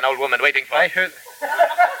twisted like an old woman waiting for... I heard...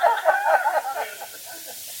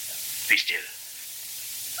 Be still.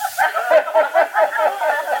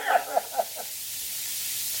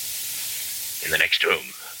 In the next room.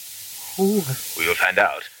 Who? We will find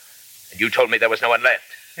out. And you told me there was no one left.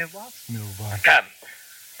 There was no one. Come.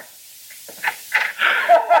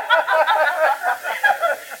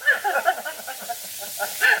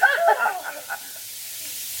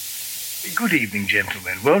 Good evening,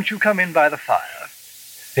 gentlemen. Won't you come in by the fire?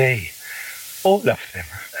 They, all of them.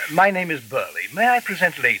 My name is Burley. May I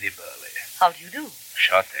present Lady Burley? How do you do?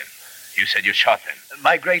 Shot them. You said you shot them.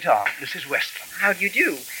 My great aunt, Mrs. Westland. How do you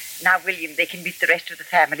do? Now, William, they can meet the rest of the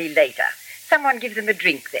family later. Someone give them a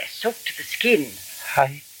drink. They're soaked to the skin.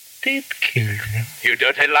 I did kill them. You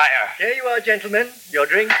dirty liar. Here you are, gentlemen. Your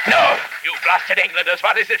drink. No! You blasted Englanders.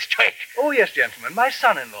 What is this trick? Oh, yes, gentlemen. My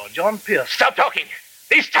son-in-law, John Pierce. Stop talking.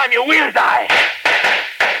 This time you will die.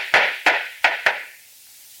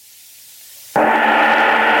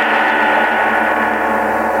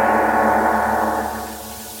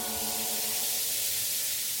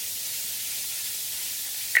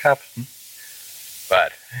 Captain.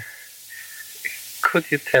 What?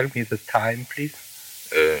 Could you tell me the time, please?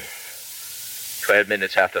 12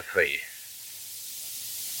 minutes after 3.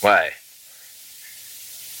 Why?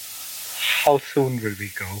 How soon will we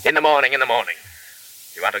go? In the morning.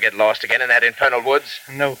 You want to get lost again in that infernal woods?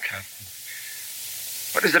 No, Captain.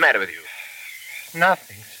 What is the matter with you?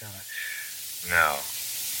 Nothing, sir. No,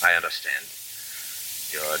 I understand.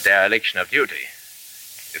 Your dereliction of duty.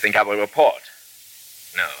 You think I will report?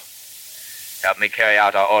 No. Help me carry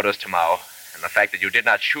out our orders tomorrow, and the fact that you did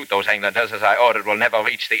not shoot those Englanders as I ordered will never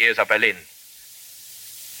reach the ears of Berlin.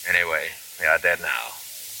 Anyway, they are dead now.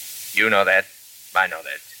 You know that. I know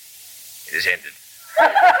that. It is ended.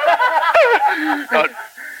 Not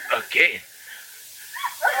again.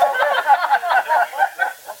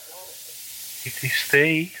 It is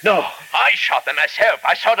they? No, I shot them myself.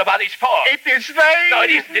 I saw the bodies fall. It is they? No, it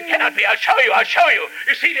isn't. It cannot be. I'll show you.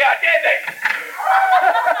 You see, they are dead.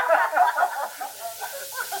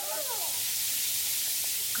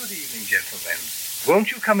 Good evening, gentlemen.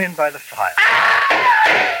 Won't you come in by the fire?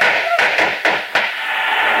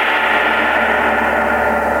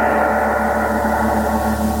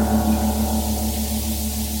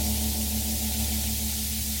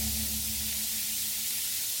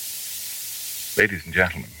 Ladies and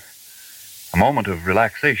gentlemen, a moment of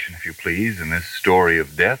relaxation, if you please, in this story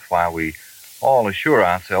of death while we all assure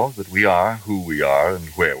ourselves that we are who we are and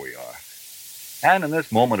where we are. And in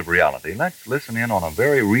this moment of reality, let's listen in on a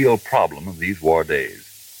very real problem of these war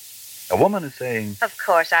days. A woman is saying, Of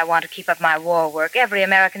course, I want to keep up my war work. Every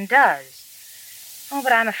American does. Oh,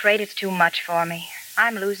 but I'm afraid it's too much for me.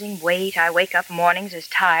 I'm losing weight. I wake up mornings as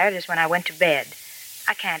tired as when I went to bed.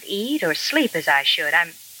 I can't eat or sleep as I should.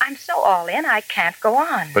 I'm so all in, I can't go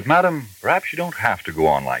on. But, madam, perhaps you don't have to go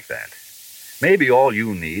on like that. Maybe all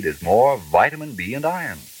you need is more vitamin B and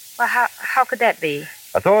iron. Well, how could that be?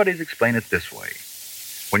 Authorities explain it this way.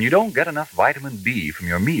 When you don't get enough vitamin B from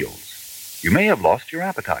your meals, you may have lost your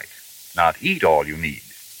appetite, not eat all you need.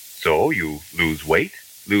 So you lose weight,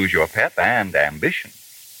 lose your pep and ambition.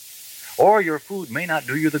 Or your food may not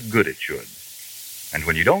do you the good it should. And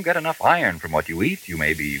when you don't get enough iron from what you eat, you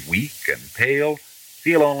may be weak and pale,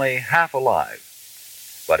 feel only half alive.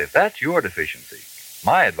 But if that's your deficiency,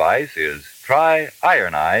 my advice is try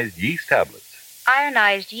ironized yeast tablets.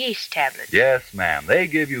 Ironized yeast tablets? Yes, ma'am. They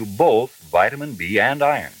give you both vitamin B and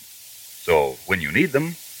iron. So when you need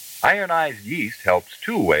them, ironized yeast helps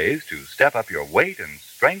 2 ways to step up your weight and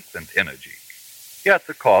strength and energy. Yet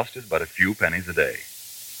the cost is but a few pennies a day.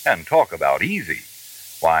 And talk about easy.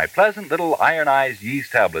 Why, pleasant little ironized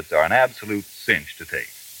yeast tablets are an absolute cinch to take.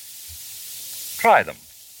 Try them,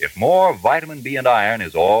 if more vitamin B and iron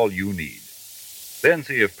is all you need. Then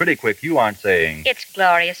see if pretty quick you aren't saying, It's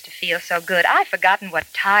glorious to feel so good. I've forgotten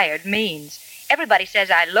what tired means. Everybody says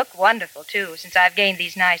I look wonderful, too, since I've gained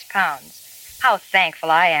these nice pounds. How thankful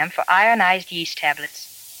I am for ironized yeast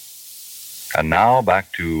tablets. And now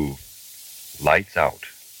back to lights out.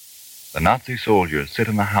 The Nazi soldiers sit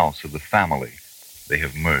in the house of the family they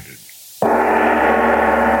have murdered.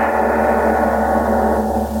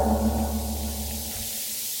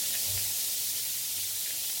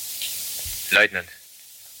 Lieutenant.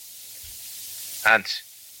 Hans.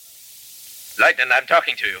 Lieutenant, I'm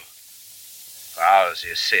talking to you. For hours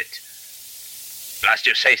you sit. Blast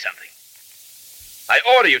you, say something. I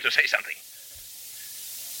order you to say something.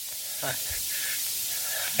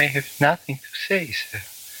 I have nothing to say, sir.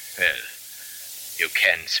 Well, you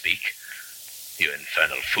can speak. You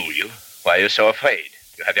infernal fool, you. Why are you so afraid?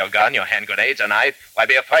 You have your gun, your hand grenades, a knife. Why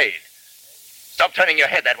be afraid? Stop turning your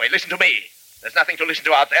head that way. Listen to me. There's nothing to listen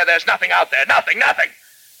to out there. There's nothing out there. Nothing.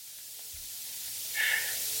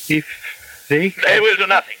 If they... They will do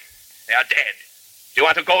nothing. They are dead. Do you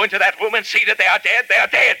want to go into that room and see that they are dead? They are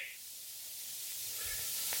dead.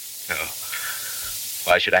 No.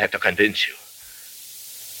 Why should I have to convince you?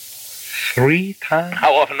 3 times?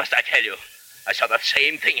 How often must I tell you? I saw the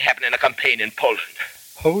same thing happen in a campaign in Poland.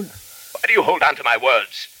 Poland? Why do you hold on to my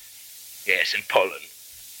words? Yes, in Poland.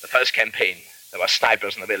 The first campaign, there were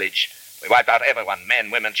snipers in the village. We wiped out everyone,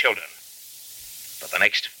 men, women, children. But the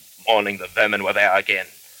next morning, the vermin were there again.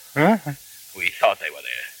 Huh? We thought they were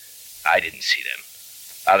there. I didn't see them.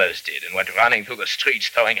 Others did, and went running through the streets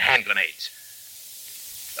throwing hand grenades.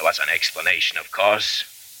 There was an explanation, of course.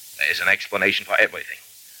 There is an explanation for everything.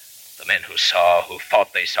 The men who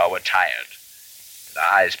thought they saw, were tired. Their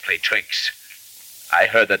eyes played tricks. I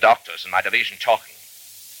heard the doctors in my division talking.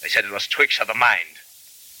 They said it was tricks of the mind.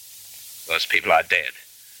 Those people are dead.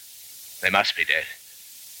 They must be dead.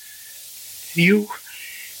 You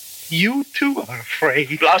too are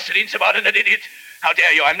afraid. Blasted insubordinate idiot. How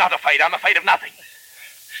dare you? I'm not afraid. I'm afraid of nothing.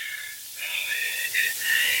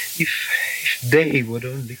 If they would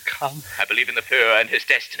only come. I believe in the Führer and his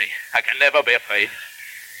destiny. I can never be afraid.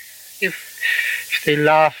 If they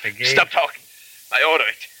laugh again. Stop talking. I order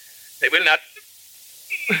it. They will not.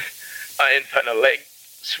 My infernal leg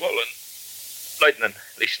swollen. Lieutenant,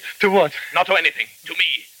 listen. To what? Not to anything. To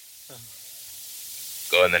me.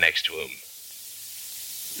 Go in the next room.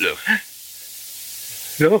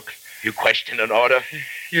 Look. You questioned an order?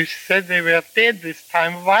 You said they were dead this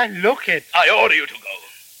time. Why look at? I order you to go.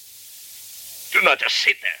 Do not just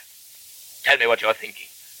sit there. Tell me what you're thinking.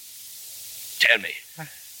 Tell me.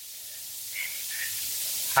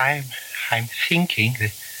 I'm thinking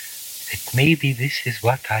that maybe this is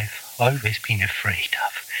what I've always been afraid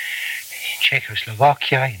of. In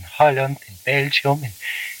Czechoslovakia, in Holland, in Belgium, in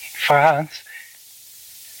France.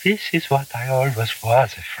 This is what I always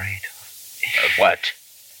was afraid of. Of what?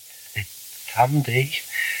 That someday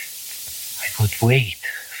I would wait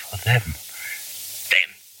for them.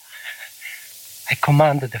 Them? I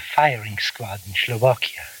commanded a firing squad in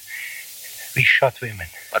Slovakia. We shot women.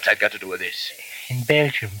 What's that got to do with this? In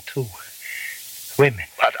Belgium, too. Women.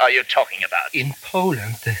 What are you talking about? In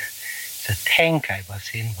Poland, the tank I was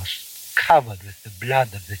in was covered with the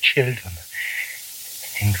blood of the children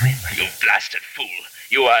and women. You blasted fool.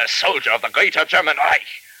 You are a soldier of the Greater German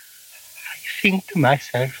Reich. I think to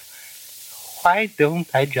myself, why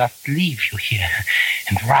don't I just leave you here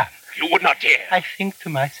and run? You would not dare. I think to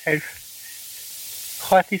myself,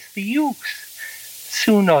 what is the use?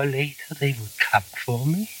 Sooner or later they would come for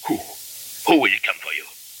me. Who? Who will come for you?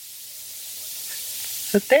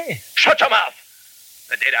 The dead. Shut your mouth!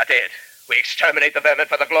 The dead are dead. We exterminate the vermin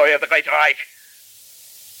for the glory of the Great Reich.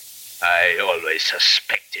 I always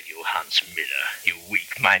suspected you, Hans Miller, you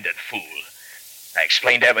weak-minded fool. I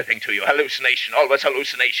explained everything to you. Hallucination, always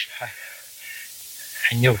hallucination.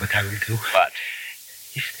 I know what I will do. What?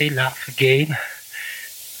 If they laugh again,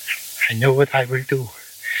 I know what I will do.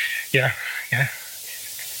 Yeah.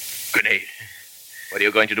 Grenade. What are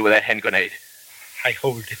you going to do with that hand grenade? I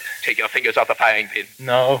hold it. Take your fingers off the firing pin.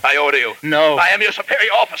 No. I order you. No. I am your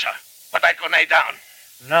superior officer. Put that grenade down.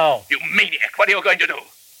 No. You maniac. What are you going to do?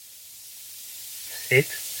 Sit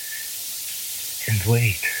and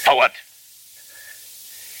wait. For what?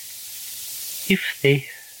 If they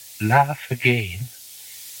laugh again,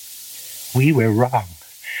 we were wrong.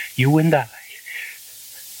 You and I.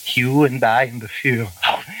 You and I and the Führer.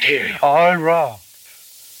 How dare you? All wrong.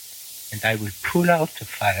 And I will pull out the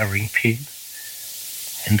firing pin,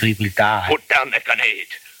 and we will die. Put down that grenade.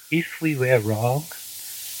 If we were wrong,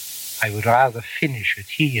 I would rather finish it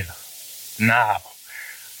here, now,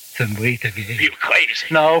 than wait again. You're crazy.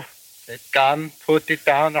 No. That gun, put it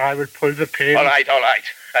down, or I will pull the pin. All right.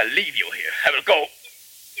 I'll leave you here. I will go.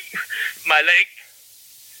 My leg.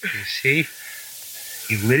 You see,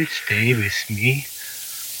 you will stay with me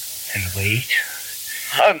and wait.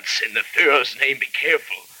 Hans, in the Führer's name, be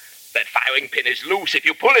careful. That firing pin is loose. If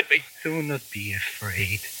you pull it, Do not be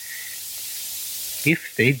afraid.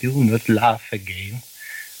 If they do not laugh again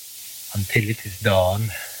until it is dawn,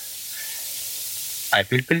 I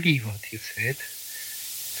will believe what you said.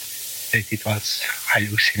 That it was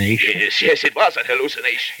hallucination. Yes, it was a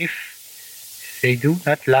hallucination. If they do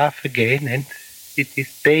not laugh again and it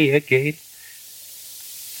is day again,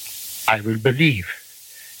 I will believe.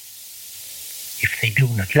 If they do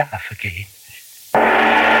not laugh again.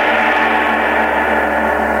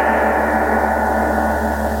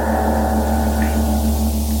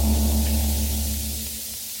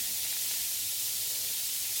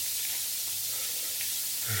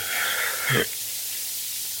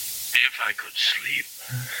 I could sleep.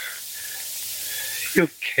 You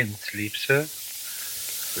can't sleep, sir.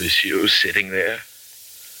 With you sitting there,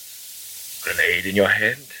 grenade in your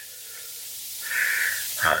hand.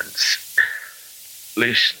 Hans,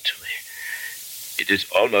 listen to me. It is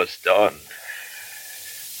almost dawn.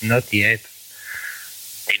 Not yet.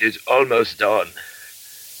 It is almost dawn,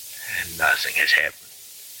 and nothing has happened.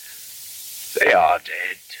 They are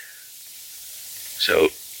dead. So,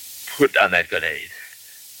 put down that grenade.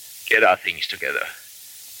 Get our things together.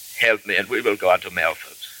 Help me, and we will go on to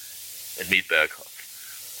Melford and meet Berghoff.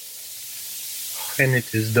 When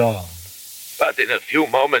it is dawn. But in a few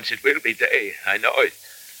moments it will be day. I know it.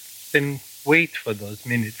 Then wait for those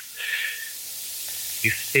minutes.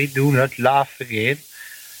 If they do not laugh again,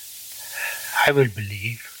 I will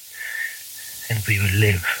believe, and we will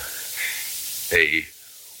live. They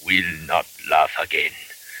will not laugh again.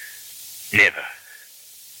 Never.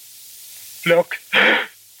 Look.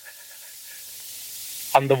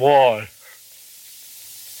 On the wall.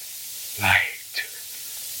 Light.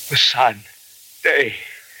 The sun. Day.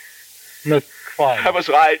 Not quite. I was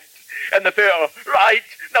right. And the Pharaoh, right.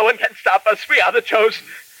 No one can stop us. We are the chosen.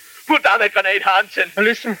 Put down that grenade, Hansen.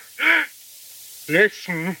 Listen.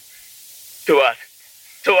 Listen. To what?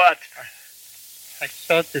 To what? I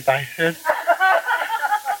thought that I heard...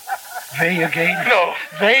 They again. No.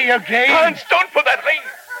 They again. Hans, don't put that ring.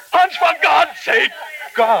 Hans, for God's sake.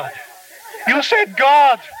 God. You said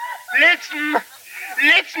God. Listen.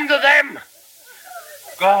 Listen to them.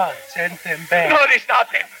 God sent them back. No, it is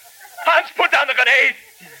not them. Hans, put down the grenade.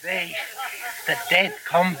 It is they. The dead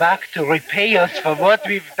come back to repay us for what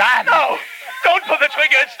we've done. No. Don't pull the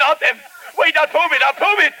trigger. It's not them. Wait, I'll prove it. I'll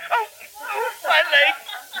prove it. Oh, my leg.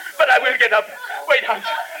 But I will get up. Wait, Hans.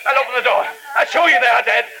 I'll open the door. I'll show you they are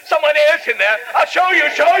dead. Someone else in there. I'll show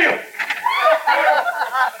you.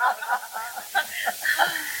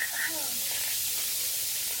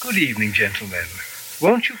 Good evening, gentlemen.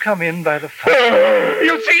 Won't you come in by the fire?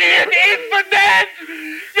 You see, it is the dead!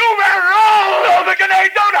 You were wrong! No, the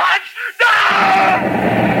grenade, don't Hans!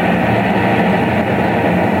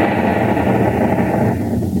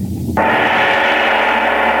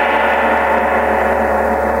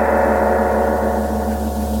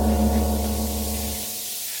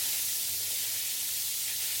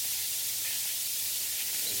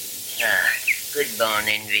 Good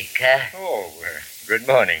morning, Vicar. Oh, good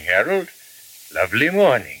morning, Harold. Lovely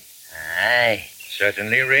morning. Aye.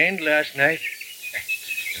 Certainly rained last night.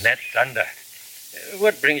 And that thunder.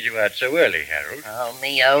 What brings you out so early, Harold? Oh,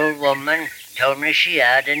 me old woman told me she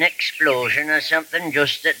had an explosion or something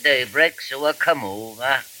just at daybreak, so I come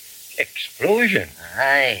over. Explosion?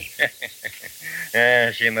 Aye.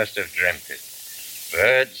 She must have dreamt it.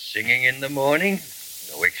 Birds singing in the morning.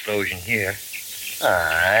 No explosion here.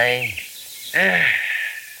 Aye.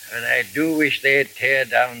 But I do wish they'd tear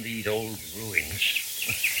down these old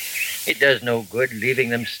ruins. It does no good leaving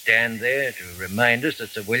them stand there to remind us that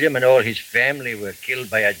Sir William and all his family were killed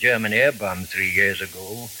by a German air bomb 3 years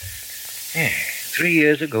ago. 3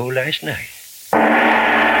 years ago last night.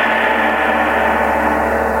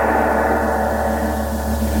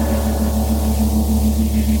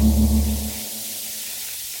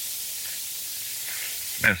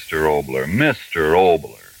 Mr.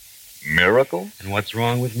 Obler. Miracles? And what's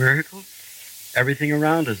wrong with miracles? Everything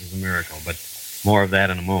around us is a miracle, but more of that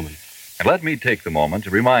in a moment. And let me take the moment to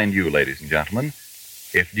remind you, ladies and gentlemen,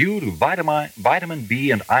 if due to vitamin B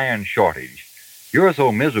and iron shortage, you're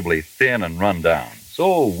so miserably thin and run down,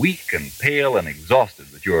 so weak and pale and exhausted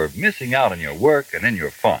that you're missing out on your work and in your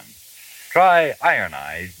fun, try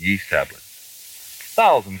ironized yeast tablets.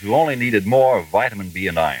 Thousands who only needed more of vitamin B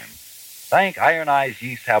and iron thank ironized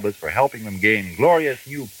yeast tablets for helping them gain glorious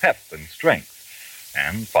new pep and strength,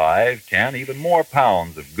 and 5, 10, even more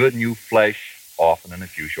pounds of good new flesh, often in a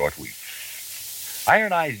few short weeks.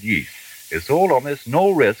 Ironized yeast is sold on this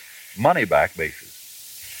no-risk, money-back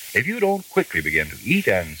basis. If you don't quickly begin to eat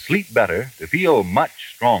and sleep better, to feel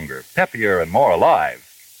much stronger, peppier, and more alive,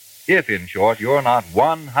 if, in short, you're not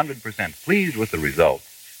 100% pleased with the results,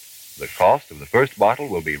 the cost of the first bottle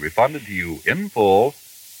will be refunded to you in full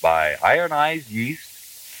by Ironized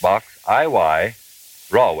Yeast, Box IY,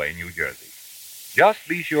 Rahway, New Jersey. Just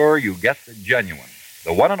be sure you get the genuine,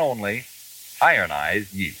 the one and only,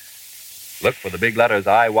 Ironized Yeast. Look for the big letters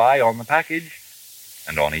IY on the package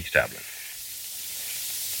and on each tablet.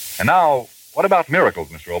 And now, what about miracles,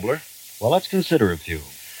 Mr. Obler? Well, let's consider a few.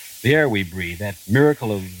 The air we breathe, that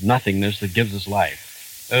miracle of nothingness that gives us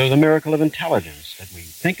life. The miracle of intelligence, that we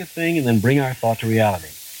think a thing and then bring our thought to reality.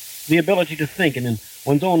 The ability to think and in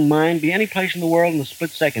one's own mind be any place in the world in a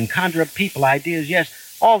split second, conjure up people, ideas, yes,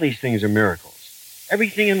 all these things are miracles.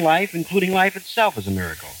 Everything in life, including life itself, is a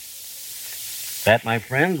miracle. That, my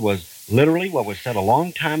friends, was literally what was said a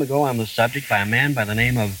long time ago on the subject by a man by the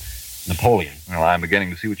name of Napoleon. Well, I'm beginning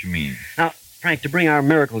to see what you mean. Now, Frank, to bring our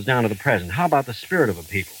miracles down to the present, how about the spirit of a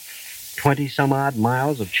people? 20-some-odd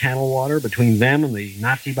miles of channel water between them and the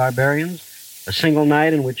Nazi barbarians. A single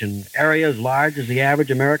night in which an area as large as the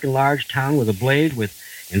average American large town was ablaze with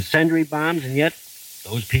incendiary bombs, and yet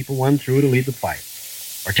those people won through to lead the fight.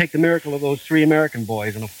 Or take the miracle of those 3 American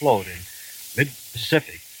boys in a float in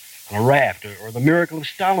mid-Pacific on a raft, or the miracle of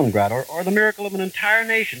Stalingrad, or the miracle of an entire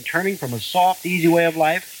nation turning from a soft, easy way of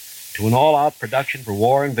life to an all-out production for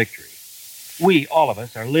war and victory. We, all of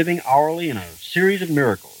us, are living hourly in a series of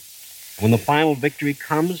miracles. And when the final victory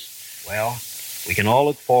comes, well, we can all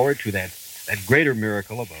look forward to that greater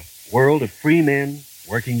miracle of a world of free men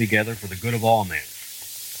working together for the good of all men.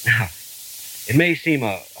 Now, it may seem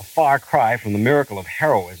a far cry from the miracle of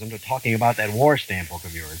heroism to talking about that war stamp book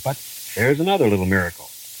of yours, but there's another little miracle.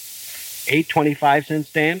 8 25-cent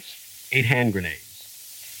stamps, 8 hand grenades.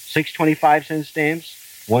 6 25-cent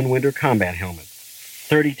stamps, 1 winter combat helmet.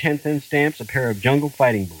 30 10-cent stamps, a pair of jungle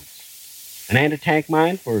fighting boots. An anti-tank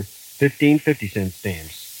mine for 15 50-cent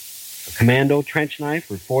stamps. A commando trench knife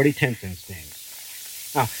for 40 10-cent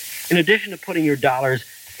stamps. Now, in addition to putting your dollars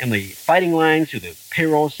in the fighting lines through the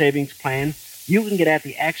payroll savings plan, you can get at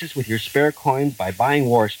the Axis with your spare coins by buying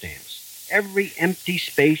war stamps. Every empty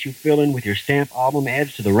space you fill in with your stamp album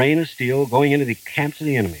adds to the rain of steel going into the camps of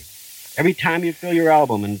the enemy. Every time you fill your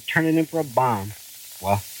album and turn it in for a bomb,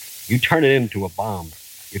 well, you turn it into a bomb.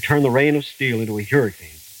 You turn the rain of steel into a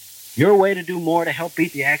hurricane. Your way to do more to help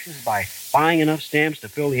beat the Axis is by buying enough stamps to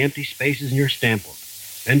fill the empty spaces in your stamp book,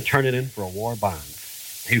 then turn it in for a war bond.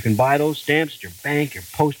 Now, you can buy those stamps at your bank, your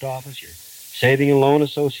post office, your saving and loan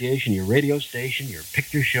association, your radio station, your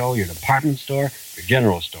picture show, your department store, your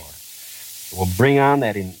general store. It will bring on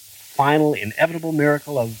that final, inevitable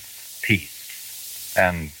miracle of peace.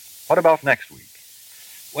 And what about next week?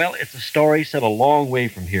 Well, it's a story set a long way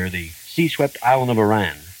from here, the sea-swept island of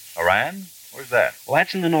Iran. Iran? Where's that? Well,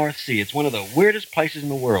 that's in the North Sea. It's one of the weirdest places in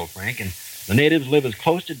the world, Frank, and the natives live as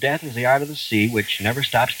close to death as they are to the sea, which never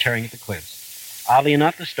stops tearing at the cliffs. Oddly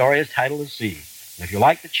enough, the story is titled The Sea. And if you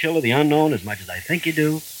like the chill of the unknown as much as I think you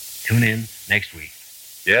do, tune in next week.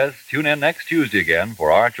 Yes, tune in next Tuesday again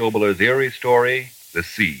for Arch Oboler's eerie story, The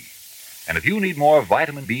Sea. And if you need more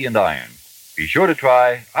vitamin B and iron, be sure to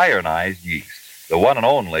try ironized yeast, the one and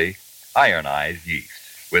only ironized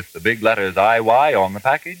yeast, with the big letters IY on the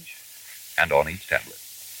package and on each tablet.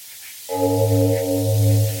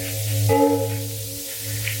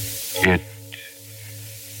 It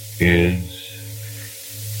is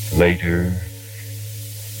later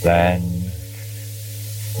than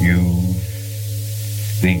you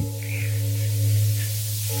think.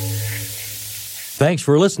 Thanks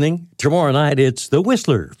for listening. Tomorrow night, it's The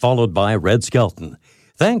Whistler, followed by Red Skelton.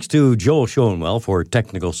 Thanks to Joel Schoenwell for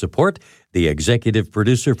technical support. The executive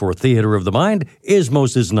producer for Theater of the Mind is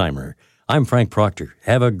Moses Neimer. I'm Frank Proctor.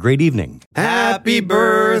 Have a great evening. Happy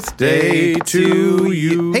birthday to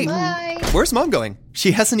you. Hey, where's Mom going?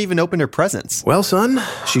 She hasn't even opened her presents. Well, son,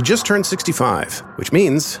 she just turned 65, which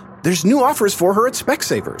means there's new offers for her at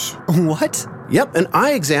Specsavers. What? Yep, an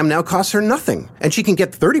eye exam now costs her nothing, and she can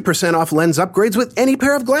get 30% off lens upgrades with any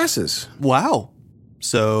pair of glasses. Wow.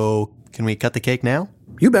 So, can we cut the cake now?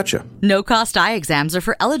 You betcha. No-cost eye exams are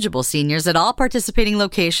for eligible seniors at all participating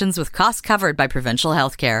locations with costs covered by provincial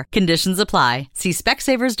health care. Conditions apply. See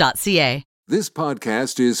specsavers.ca. This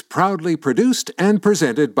podcast is proudly produced and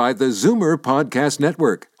presented by the Zoomer Podcast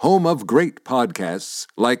Network, home of great podcasts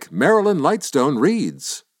like Marilyn Lightstone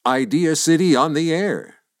Reads, Idea City on the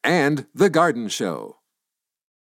Air, and The Garden Show.